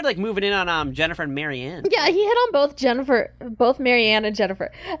then he tried like moving in on Jennifer and Marianne. Yeah, he hit on both Marianne and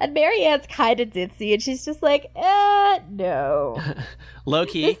Jennifer. And Marianne's kind of ditzy, and she's just like, no. Low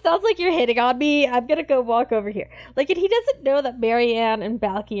key. This sounds like you're hitting on me. I'm gonna go walk over here. Like, and he doesn't know that Marianne and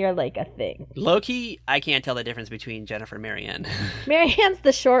Balki are like a thing. Low key, I can't tell the difference between Jennifer and Marianne. Marianne's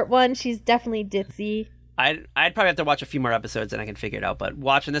the short one. She's definitely ditzy. I'd probably have to watch a few more episodes and I can figure it out. But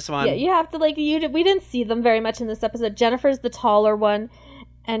watching this one, yeah, you have to we didn't see them very much in this episode. Jennifer's the taller one,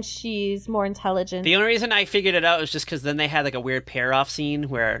 and she's more intelligent. The only reason I figured it out was just because then they had like a weird pair-off scene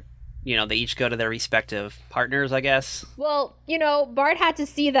where, they each go to their respective partners, I guess. Well, Bart had to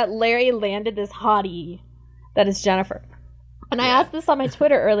see that Larry landed this hottie that is Jennifer, and I asked this on my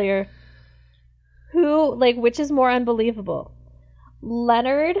Twitter earlier. Which is more unbelievable,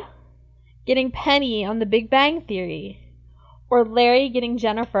 Leonard getting Penny on The Big Bang Theory, or Larry getting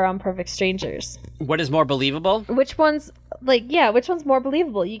Jennifer on Perfect Strangers? What is more believable? Which one's more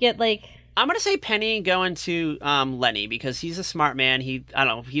believable? You get I'm gonna say Penny going to Lenny, because he's a smart man. He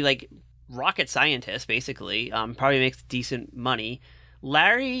like rocket scientist basically. Probably makes decent money.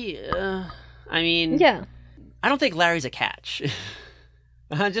 Larry, I don't think Larry's a catch.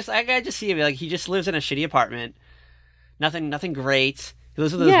 I just see him like he just lives in a shitty apartment. Nothing great. He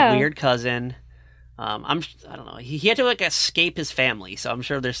lives with his weird cousin. I don't know. He had to escape his family, so I'm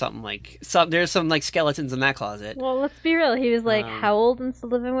sure there's some skeletons in that closet. Well, let's be real. He was how old and still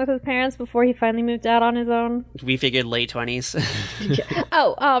living with his parents before he finally moved out on his own? We figured late 20s.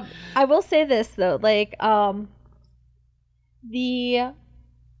 I will say this though, the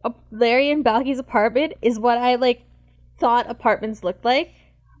Larry and Balki's apartment is what I like thought apartments looked like.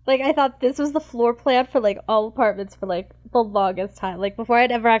 Like, I thought this was the floor plan for like all apartments for like the longest time. Like, before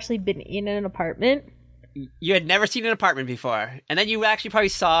I'd ever actually been in an apartment. You had never seen an apartment before, and then you actually probably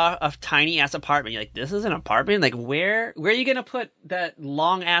saw a tiny ass apartment. You're like, "This is an apartment? Like, where are you gonna put that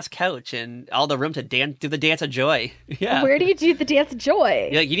long ass couch and all the room to do the dance of joy?" Yeah. Where do you do the dance of joy?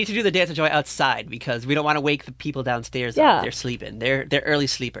 You're like, you need to do the dance of joy outside because we don't want to wake the people downstairs up. They're sleeping. They're early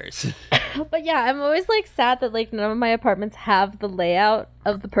sleepers. But yeah, I'm always like sad that like none of my apartments have the layout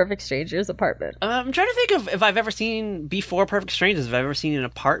of the Perfect Strangers apartment. I'm trying to think of if I've ever seen before Perfect Strangers. If I've ever seen an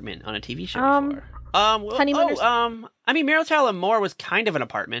apartment on a TV show before. I mean, Mary Tyler Moore was kind of an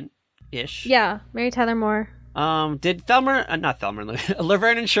apartment-ish. Yeah, Mary Tyler Moore. Did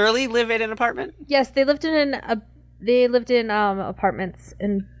Laverne and Shirley live in an apartment? Yes, they lived in apartments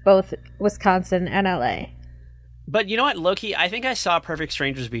in both Wisconsin and LA. But you know what, low-key, I think I saw Perfect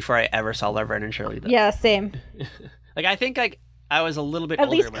Strangers before I ever saw Laverne and Shirley, though. Yeah, same. Like, I think like I was a little bit at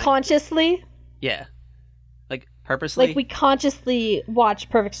older. least consciously. Yeah. Like, purposely. Like, we consciously watched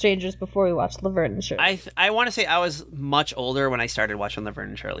Perfect Strangers before we watched Laverne and Shirley. I want to say I was much older when I started watching Laverne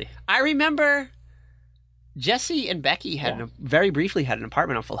and Shirley. I remember Jesse and Becky very briefly had an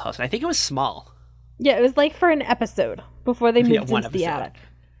apartment on Full House, and I think it was small. Yeah, it was like for an episode before they moved into the attic.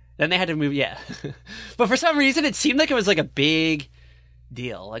 Then they had to move, but for some reason, it seemed like it was like a big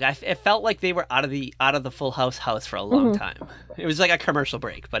deal. Like it felt like they were out of the Full House for a long time. It was like a commercial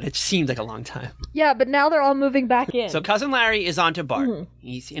break, but it seemed like a long time. Yeah, but now they're all moving back in. So Cousin Larry is on to Bart.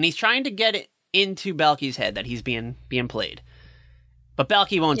 He's trying to get it into Balki's head that he's being played. But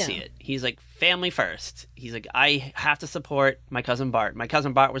Balki won't see it. He's like, family first. He's like, I have to support my cousin Bart. My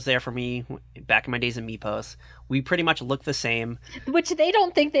cousin Bart was there for me back in my days in Meepos. We pretty much look the same. Which they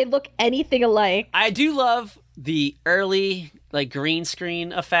don't think they look anything alike. I do love the early like green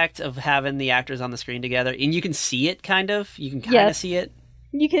screen effect of having the actors on the screen together. And you can see it kind of. You can kind of see it.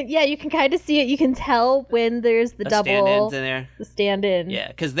 You can kind of see it. You can tell when there's the double stand-ins in there. The stand-in. Yeah,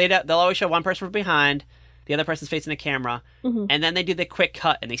 because they'll always show one person from behind. The other person's facing the camera, and then they do the quick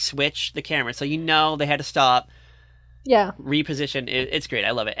cut and they switch the camera, so you know they had to stop, reposition. It's great.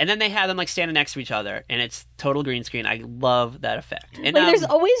 I love it. And then they have them like standing next to each other, and it's total green screen. I love that effect. And like, there's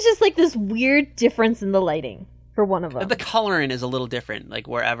always just like this weird difference in the lighting for one of them. The coloring is a little different, like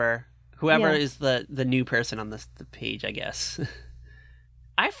whoever is the new person on the page, I guess.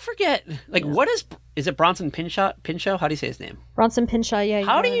 I forget. Like, what is it? Bronson Pinchot? Pinchot? How do you say his name? Bronson Pinchot. Yeah.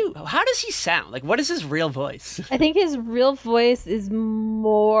 How does he sound? Like, what is his real voice? I think his real voice is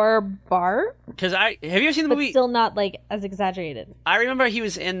more Bart. Because have you ever seen the movie? Still not like as exaggerated. I remember he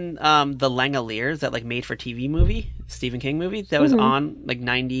was in the Langoliers, that like made for TV movie, Stephen King movie that was on like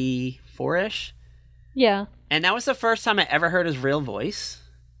 94-ish. Yeah. And that was the first time I ever heard his real voice.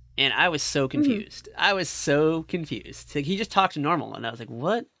 And I was so confused. Like, he just talked normal, and I was like,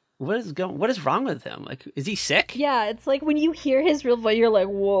 "What is wrong with him? Like, is he sick?" Yeah, it's like when you hear his real voice, you're like,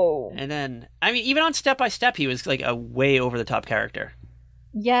 "Whoa!" And then, I mean, even on Step by Step, he was like a way over the top character.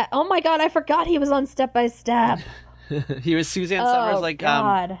 Yeah. Oh my god, I forgot he was on Step by Step. He was Suzanne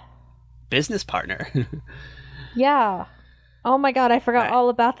Summers' business partner. Yeah. Oh my god, I forgot all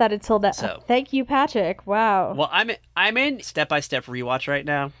about that until that. So, thank you, Patrick. Wow. Well, I'm in Step by Step rewatch right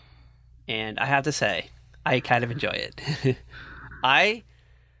now, and I have to say, I kind of enjoy it. I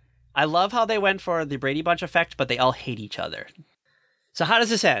love how they went for the Brady Bunch effect, but they all hate each other. So how does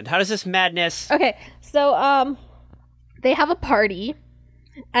this end? How does this madness? Okay, so they have a party,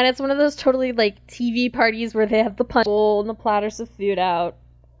 and it's one of those totally like TV parties where they have the punch bowl and the platters of food out.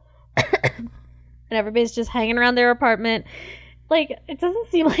 And everybody's just hanging around their apartment. Like, it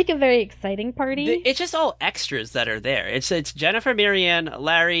doesn't seem like a very exciting party. It's just all extras that are there. It's Jennifer, Marianne,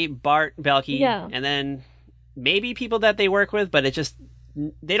 Larry, Bart, Balki, and then maybe people that they work with, but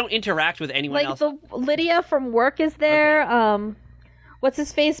they don't interact with anyone else. Like, Lydia from work is there. Okay. What's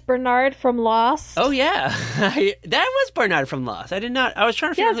his face? Bernard from Lost. Oh, yeah. That was Bernard from Lost. I was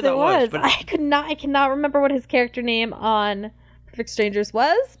trying to figure out who that was. But I cannot remember what his character name on Perfect Strangers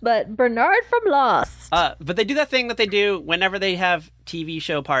was, but Bernard from Lost. But they do that thing that they do whenever they have TV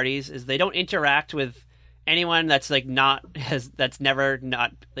show parties, is they don't interact with anyone that's like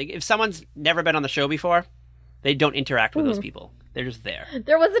if someone's never been on the show before, they don't interact with those people. They're just there.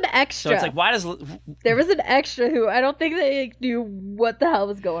 There was an extra. So it's like, why does there was an extra who I don't think they knew what the hell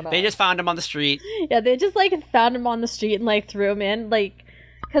was going on. They just found him on the street. Yeah, they just like found him on the street and like threw him in, like.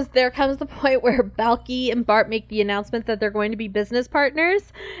 Because there comes the point where Balki and Bart make the announcement that they're going to be business partners,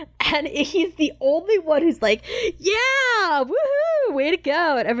 and he's the only one who's like, yeah, woohoo, way to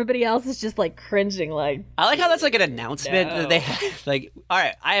go, and everybody else is just like cringing like, I like how that's like an announcement that they have, like, all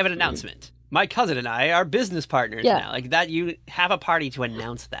right, I have an announcement. My cousin and I are business partners now. Like that, you have a party to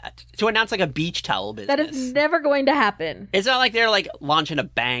announce that. To announce like a beach towel business. That is never going to happen. It's not like they're like launching a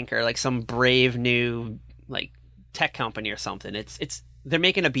bank or like some brave new like tech company or something. It's they're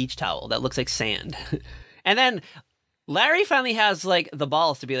making a beach towel that looks like sand. And then Larry finally has like the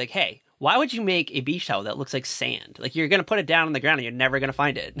balls to be like, hey, why would you make a beach towel that looks like sand? Like you're going to put it down on the ground and you're never going to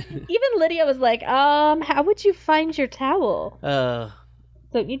find it. Even Lydia was like, how would you find your towel?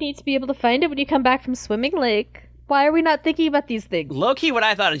 Don't you need to be able to find it when you come back from swimming lake? Why are we not thinking about these things? Low-key, what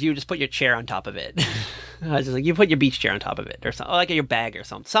I thought is you would just put your chair on top of it. I was just like, you put your beach chair on top of it or something. Or like your bag or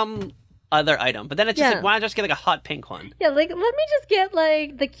something. Some other item. But then it's just like, why not just get like a hot pink one? Yeah, like, let me just get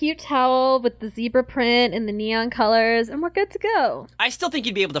like the cute towel with the zebra print and the neon colors and we're good to go. I still think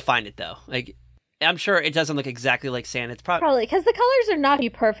you'd be able to find it though. Like, I'm sure it doesn't look exactly like sand. It's probably because the colors are not a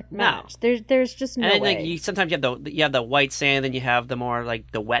perfect match. No. There's just no and then, way. Like, sometimes you have the white sand, then you have the more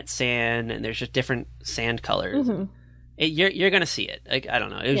like the wet sand, and there's just different sand colors. Mm-hmm. You're gonna see it. Like I don't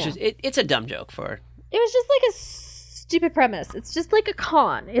know. It was just it's a dumb joke for. It was just like a stupid premise. It's just like a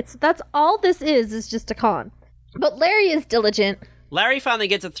con. That's all this is just a con. But Larry is diligent. Larry finally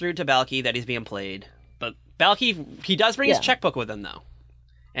gets it through to Balki that he's being played, but Balki he does bring his checkbook with him though,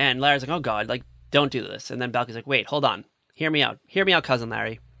 and Larry's like, oh god, like. Don't do this. And then Balki's like, wait, hold on. Hear me out. Hear me out, Cousin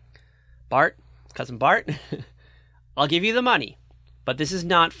Larry. Cousin Bart, I'll give you the money, but this is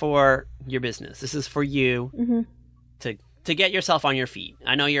not for your business. This is for you to get yourself on your feet.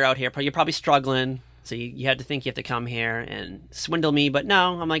 I know you're out here, you're probably struggling, so you had to think you have to come here and swindle me, but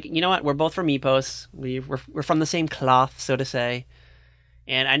no. I'm like, you know what? We're both from Epos. We're from the same cloth, so to say.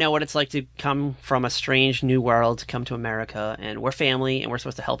 And I know what it's like to come from a strange new world, to come to America, and we're family, and we're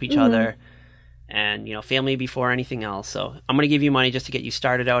supposed to help each other. And, you know, family before anything else. So I'm going to give you money just to get you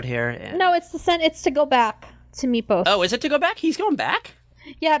started out here. And... No, it's to go back to Meepos. Oh, is it to go back? He's going back?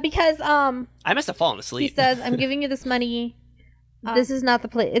 Yeah, because... I must have fallen asleep. He says, I'm giving you this money. This is not the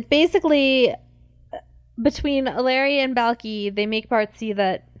place. It's basically, between Larry and Balki, they make Bart see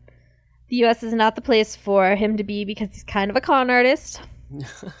that the U.S. is not the place for him to be because he's kind of a con artist.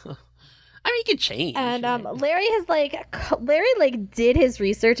 I mean, he could change. And Larry did his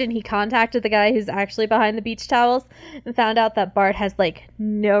research and he contacted the guy who's actually behind the beach towels and found out that Bart has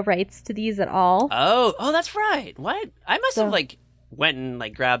no rights to these at all. Oh, that's right. What? I must have went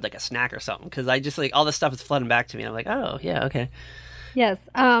and grabbed a snack or something because I just all this stuff is flooding back to me. I'm like, oh yeah, okay. Yes.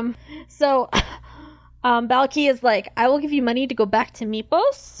 So Balki is like, I will give you money to go back to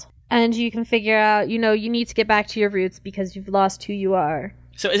Meepos and you can figure out, you need to get back to your roots because you've lost who you are.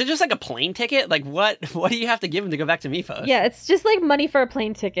 So is it just a plane ticket? What do you have to give him to go back to Meepos? Yeah, it's just money for a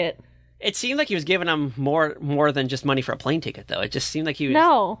plane ticket. It seemed like he was giving him more than just money for a plane ticket, though. It just seemed like he was...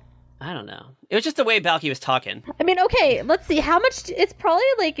 No. I don't know. It was just the way Balki was talking. I mean, okay, let's see. How much... It's probably,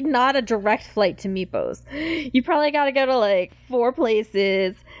 not a direct flight to Meepos. You probably gotta go to, 4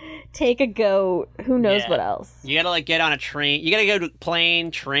 places, take a goat, who knows what else. You gotta, get on a train. You gotta go to plane,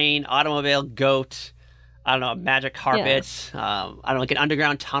 train, automobile, goat... I don't know, magic carpet, I don't know, an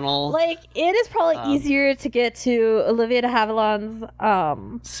underground tunnel. It is probably easier to get to Olivia de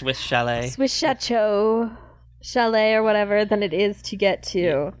Havilland's Swiss chalet. Swiss chateau chalet or whatever than it is to get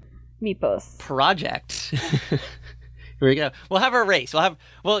to Meepos. Project. Here we go. We'll have a race. You'll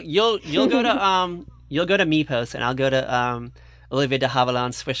go to Meepos and I'll go to Olivia de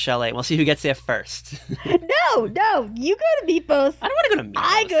Havilland's Swiss chalet. And we'll see who gets there first. No, you go to Meepos. I don't want to go to Meepos.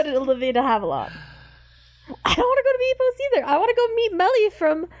 I go to Olivia de Havilland. I don't want to go to Meepos either. I want to go meet Melly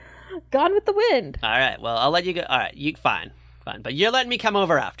from Gone with the Wind. All right. Well, I'll let you go. All right. Fine. But you're letting me come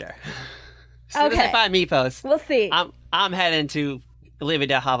over after. As soon as I find Meepos, we'll see. I'm heading to Olivia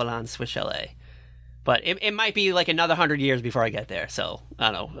de Havilland's Swiss chalet. But it might be another 100 years before I get there. So,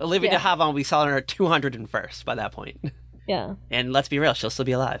 I don't know. Olivia de Havilland will be selling her 201st by that point. Yeah. And let's be real. She'll still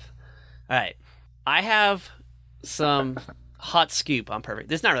be alive. All right. I have some... hot scoop on Perfect.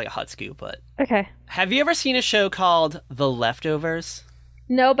 This is not really a hot scoop, but... Okay. Have you ever seen a show called The Leftovers?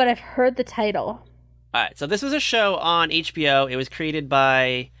 No, but I've heard the title. Alright, so this was a show on HBO. It was created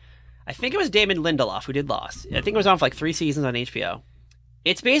by... I think it was Damon Lindelof who did Lost. I think it was on for 3 seasons on HBO.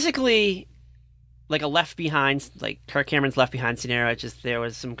 It's basically a Left Behind, Kirk Cameron's Left Behind scenario. It's just there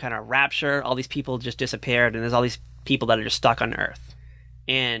was some kind of rapture. All these people just disappeared, and there's all these people that are just stuck on Earth.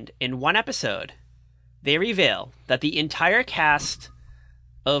 And in one episode... they reveal that the entire cast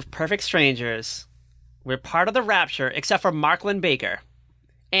of Perfect Strangers were part of the rapture, except for Mark Lynn Baker.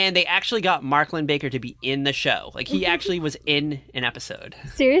 And they actually got Mark Lynn-Baker to be in the show. Like, he actually was in an episode.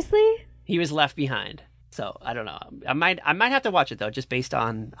 Seriously? He was left behind. So, I don't know. I might have to watch it, though, just based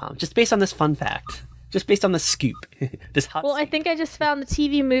on this fun fact. Just based on the scoop. This hot Well, scoop. I think I just found the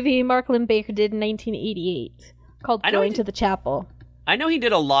TV movie Mark Lynn-Baker did in 1988 called Going to the Chapel. I know he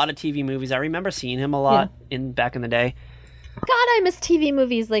did a lot of TV movies. I remember seeing him a lot back in the day. God, I miss TV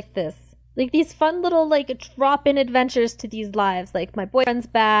movies like this. Like these fun little drop-in adventures to these lives. Like My Boyfriend's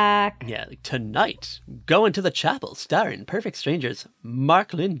Back. Yeah, like Tonight, Going to the Chapel, starring Perfect Strangers,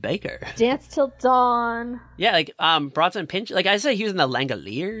 Mark Lynn-Baker. Dance Till Dawn. Yeah, like Bronson Pinchot. Like I said, he was in the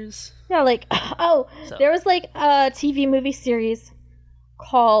Langoliers. Yeah, there was a TV movie series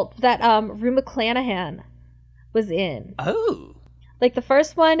called that Rue McClanahan was in. Oh. Like the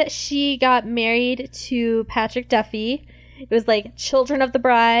first one, she got married to Patrick Duffy. It was like Children of the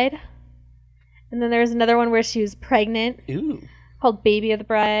Bride. And then there was another one where she was pregnant. Ooh. Called Baby of the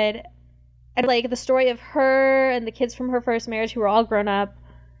Bride. And like the story of her and the kids from her first marriage who were all grown up.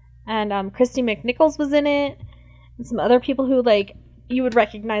 And Christy McNichols was in it. And some other people who you would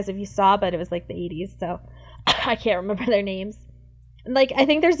recognize if you saw, but it was like the 80s, so I can't remember their names. And I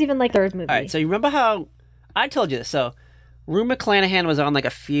think there's even third movie. All right, so you remember how I told you this? So Rue McClanahan was on a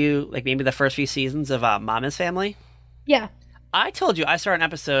few, maybe the first few seasons of Mama's Family. Yeah. I told you I saw an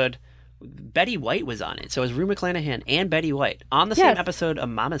episode. Betty White was on it, so it was Rue McClanahan and Betty White on the same episode of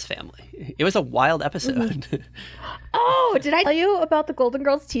Mama's Family. It was a wild episode. Mm-hmm. Oh, did I tell you about the Golden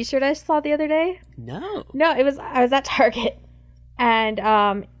Girls T-shirt I saw the other day? No. No, I was at Target,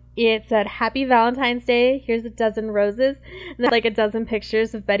 and it said "Happy Valentine's Day. Here's a dozen roses," and then a dozen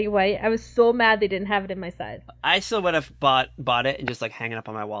pictures of Betty White. I was so mad they didn't have it in my size. I still would have bought it and just hang it up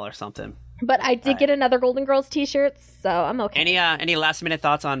on my wall or something. But I did get another Golden Girls t-shirt, so I'm okay. Any last minute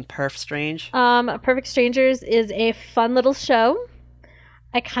thoughts on Perf Strange? Perfect Strangers is a fun little show.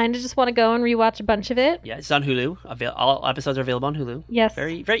 I kind of just want to go and rewatch a bunch of it. Yeah, it's on Hulu. All episodes are available on Hulu. Yes.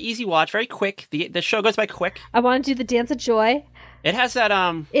 Very very easy watch, very quick. The show goes by quick. I want to do the Dance of Joy. It has that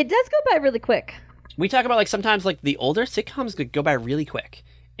It does go by really quick. We talk about sometimes the older sitcoms could go by really quick.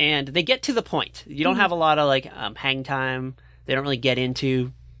 And they get to the point. You don't have a lot of hang time. They don't really get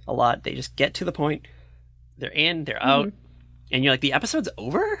into a lot. They just get to the point. They're in, they're out, and you're the episode's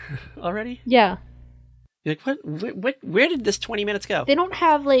over already? Yeah. You're what? Where did this 20 minutes go? They don't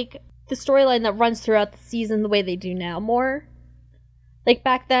have the storyline that runs throughout the season the way they do now more.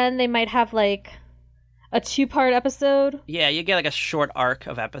 Back then they might have a 2-part episode. Yeah, you get a short arc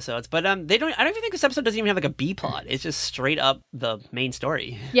of episodes, but they don't. I don't even think this episode doesn't even have a B plot. It's just straight up the main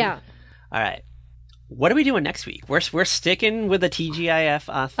story. Yeah. All right. What are we doing next week? We're sticking with the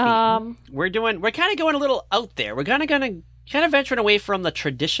TGIF theme. We're kind of going a little out there. We're kind of venturing away from the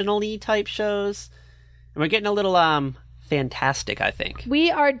traditionally type shows, and we're getting a little fantastic, I think. We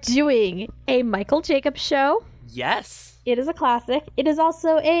are doing a Michael Jacobs show. Yes. It is a classic. It is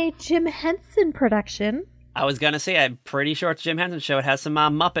also a Jim Henson production. I was gonna say, I'm pretty sure it's a Jim Henson show. It has some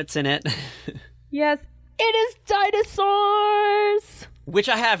Muppets in it. Yes, it is dinosaurs. Which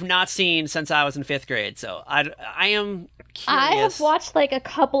I have not seen since I was in 5th grade, so I am curious. I have watched a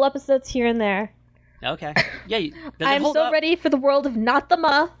couple episodes here and there. Okay. Yeah. I'm so ready for the world of Not the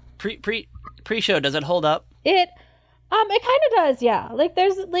Ma. Pre-show, does it hold up? It kind of does, yeah.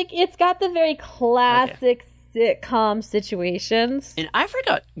 There's it's got the very classic sitcom situations. And I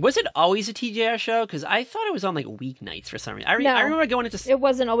forgot, was it always a TGI show? Because I thought it was on weeknights for some reason. I remember going into... It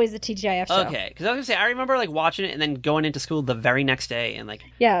wasn't always a TGIF show. Okay, because I was going to say, I remember watching it and then going into school the very next day and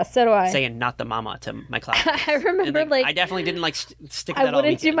yeah, so do I. Saying "not the mama" to my class. I remember and, I definitely didn't stick with that all I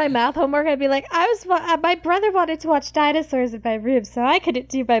wouldn't do my math homework. I'd be my brother wanted to watch dinosaurs in my room, so I couldn't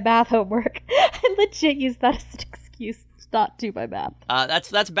do my math homework. I legit used that as an excuse to not do my math.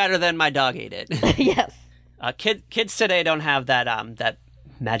 That's better than my dog ate it. Yes. Kids today don't have that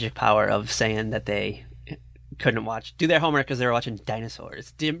magic power of saying that they couldn't do their homework because they were watching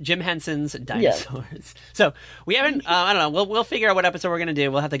dinosaurs. Jim Henson's Dinosaurs. Yes. So we haven't. I don't know. We'll figure out what episode we're gonna do.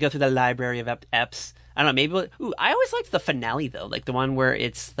 We'll have to go through the library of eps. I don't know. Maybe. I always liked the finale though, the one where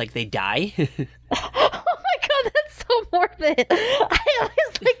it's they die. Oh my god, that's so morbid. I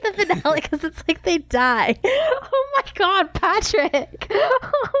always like the finale because it's they die. Oh my god, Patrick.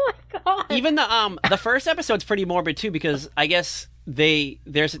 Oh my god. Even the first episode's pretty morbid too, because I guess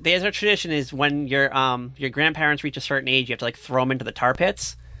there's a tradition is when your grandparents reach a certain age, you have to throw them into the tar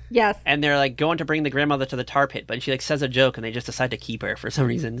pits. Yes. And they're going to bring the grandmother to the tar pit, but she says a joke and they just decide to keep her for some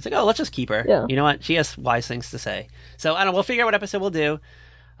reason. It's oh, let's just keep her. Yeah. You know what? She has wise things to say. So I don't know. We'll figure out what episode we'll do.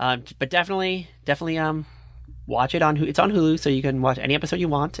 But definitely watch it it's on Hulu, so you can watch any episode you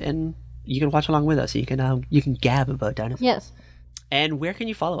want and you can watch along with us. So you can gab about dinosaurs. Yes. And where can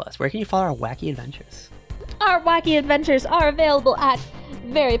you follow us? Where can you follow our wacky adventures? Our wacky adventures are available at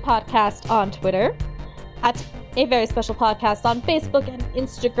Very Podcast on Twitter, at A Very Special Podcast on Facebook and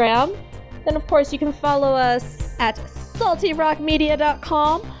Instagram. Then, of course, you can follow us at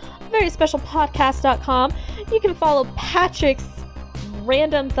saltyrockmedia.com, veryspecialpodcast.com. You can follow Patrick's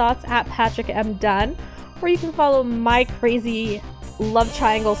random thoughts at Patrick M. Dunn, or you can follow my crazy love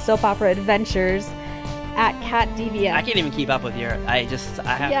triangle soap opera adventures at Cat DVM. I can't even keep up with your. I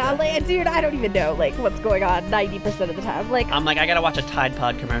have. Yeah, to, like, dude, I don't even know like what's going on 90% of the time. Like, I'm like, I gotta watch a Tide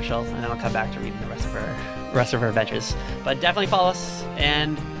Pod commercial, and then I'll come back to reading the rest of her adventures. But definitely follow us,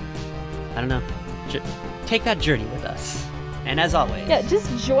 and I don't know, take that journey with us. And as always, yeah,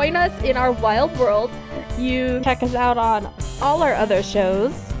 just join us in our wild world. You check us out on all our other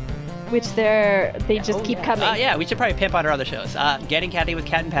shows, which they just keep coming. Yeah, we should probably pimp on our other shows. Getting Catty with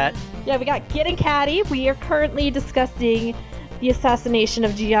Cat and Pat. Yeah, we got Getting Catty. We are currently discussing the assassination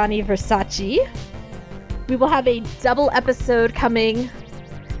of Gianni Versace. We will have a double episode coming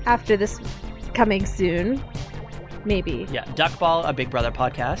after this, coming soon. Maybe. Yeah, Duckball, a Big Brother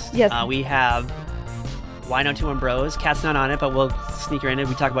podcast. Yes. We have Y90210 Bros. Cat's not on it, but we'll sneak her in it.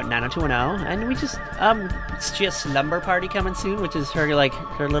 We talk about 90210, and we just she has Slumber Party coming soon, which is her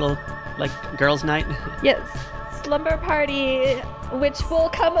little girls' night. Yes, Slumber Party, which will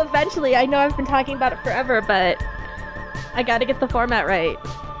come eventually. I know I've been talking about it forever, but I gotta get the format right.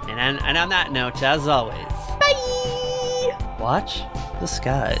 And on that note, as always, bye. Watch the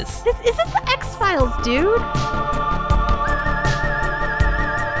skies. This isn't the X-Files, dude.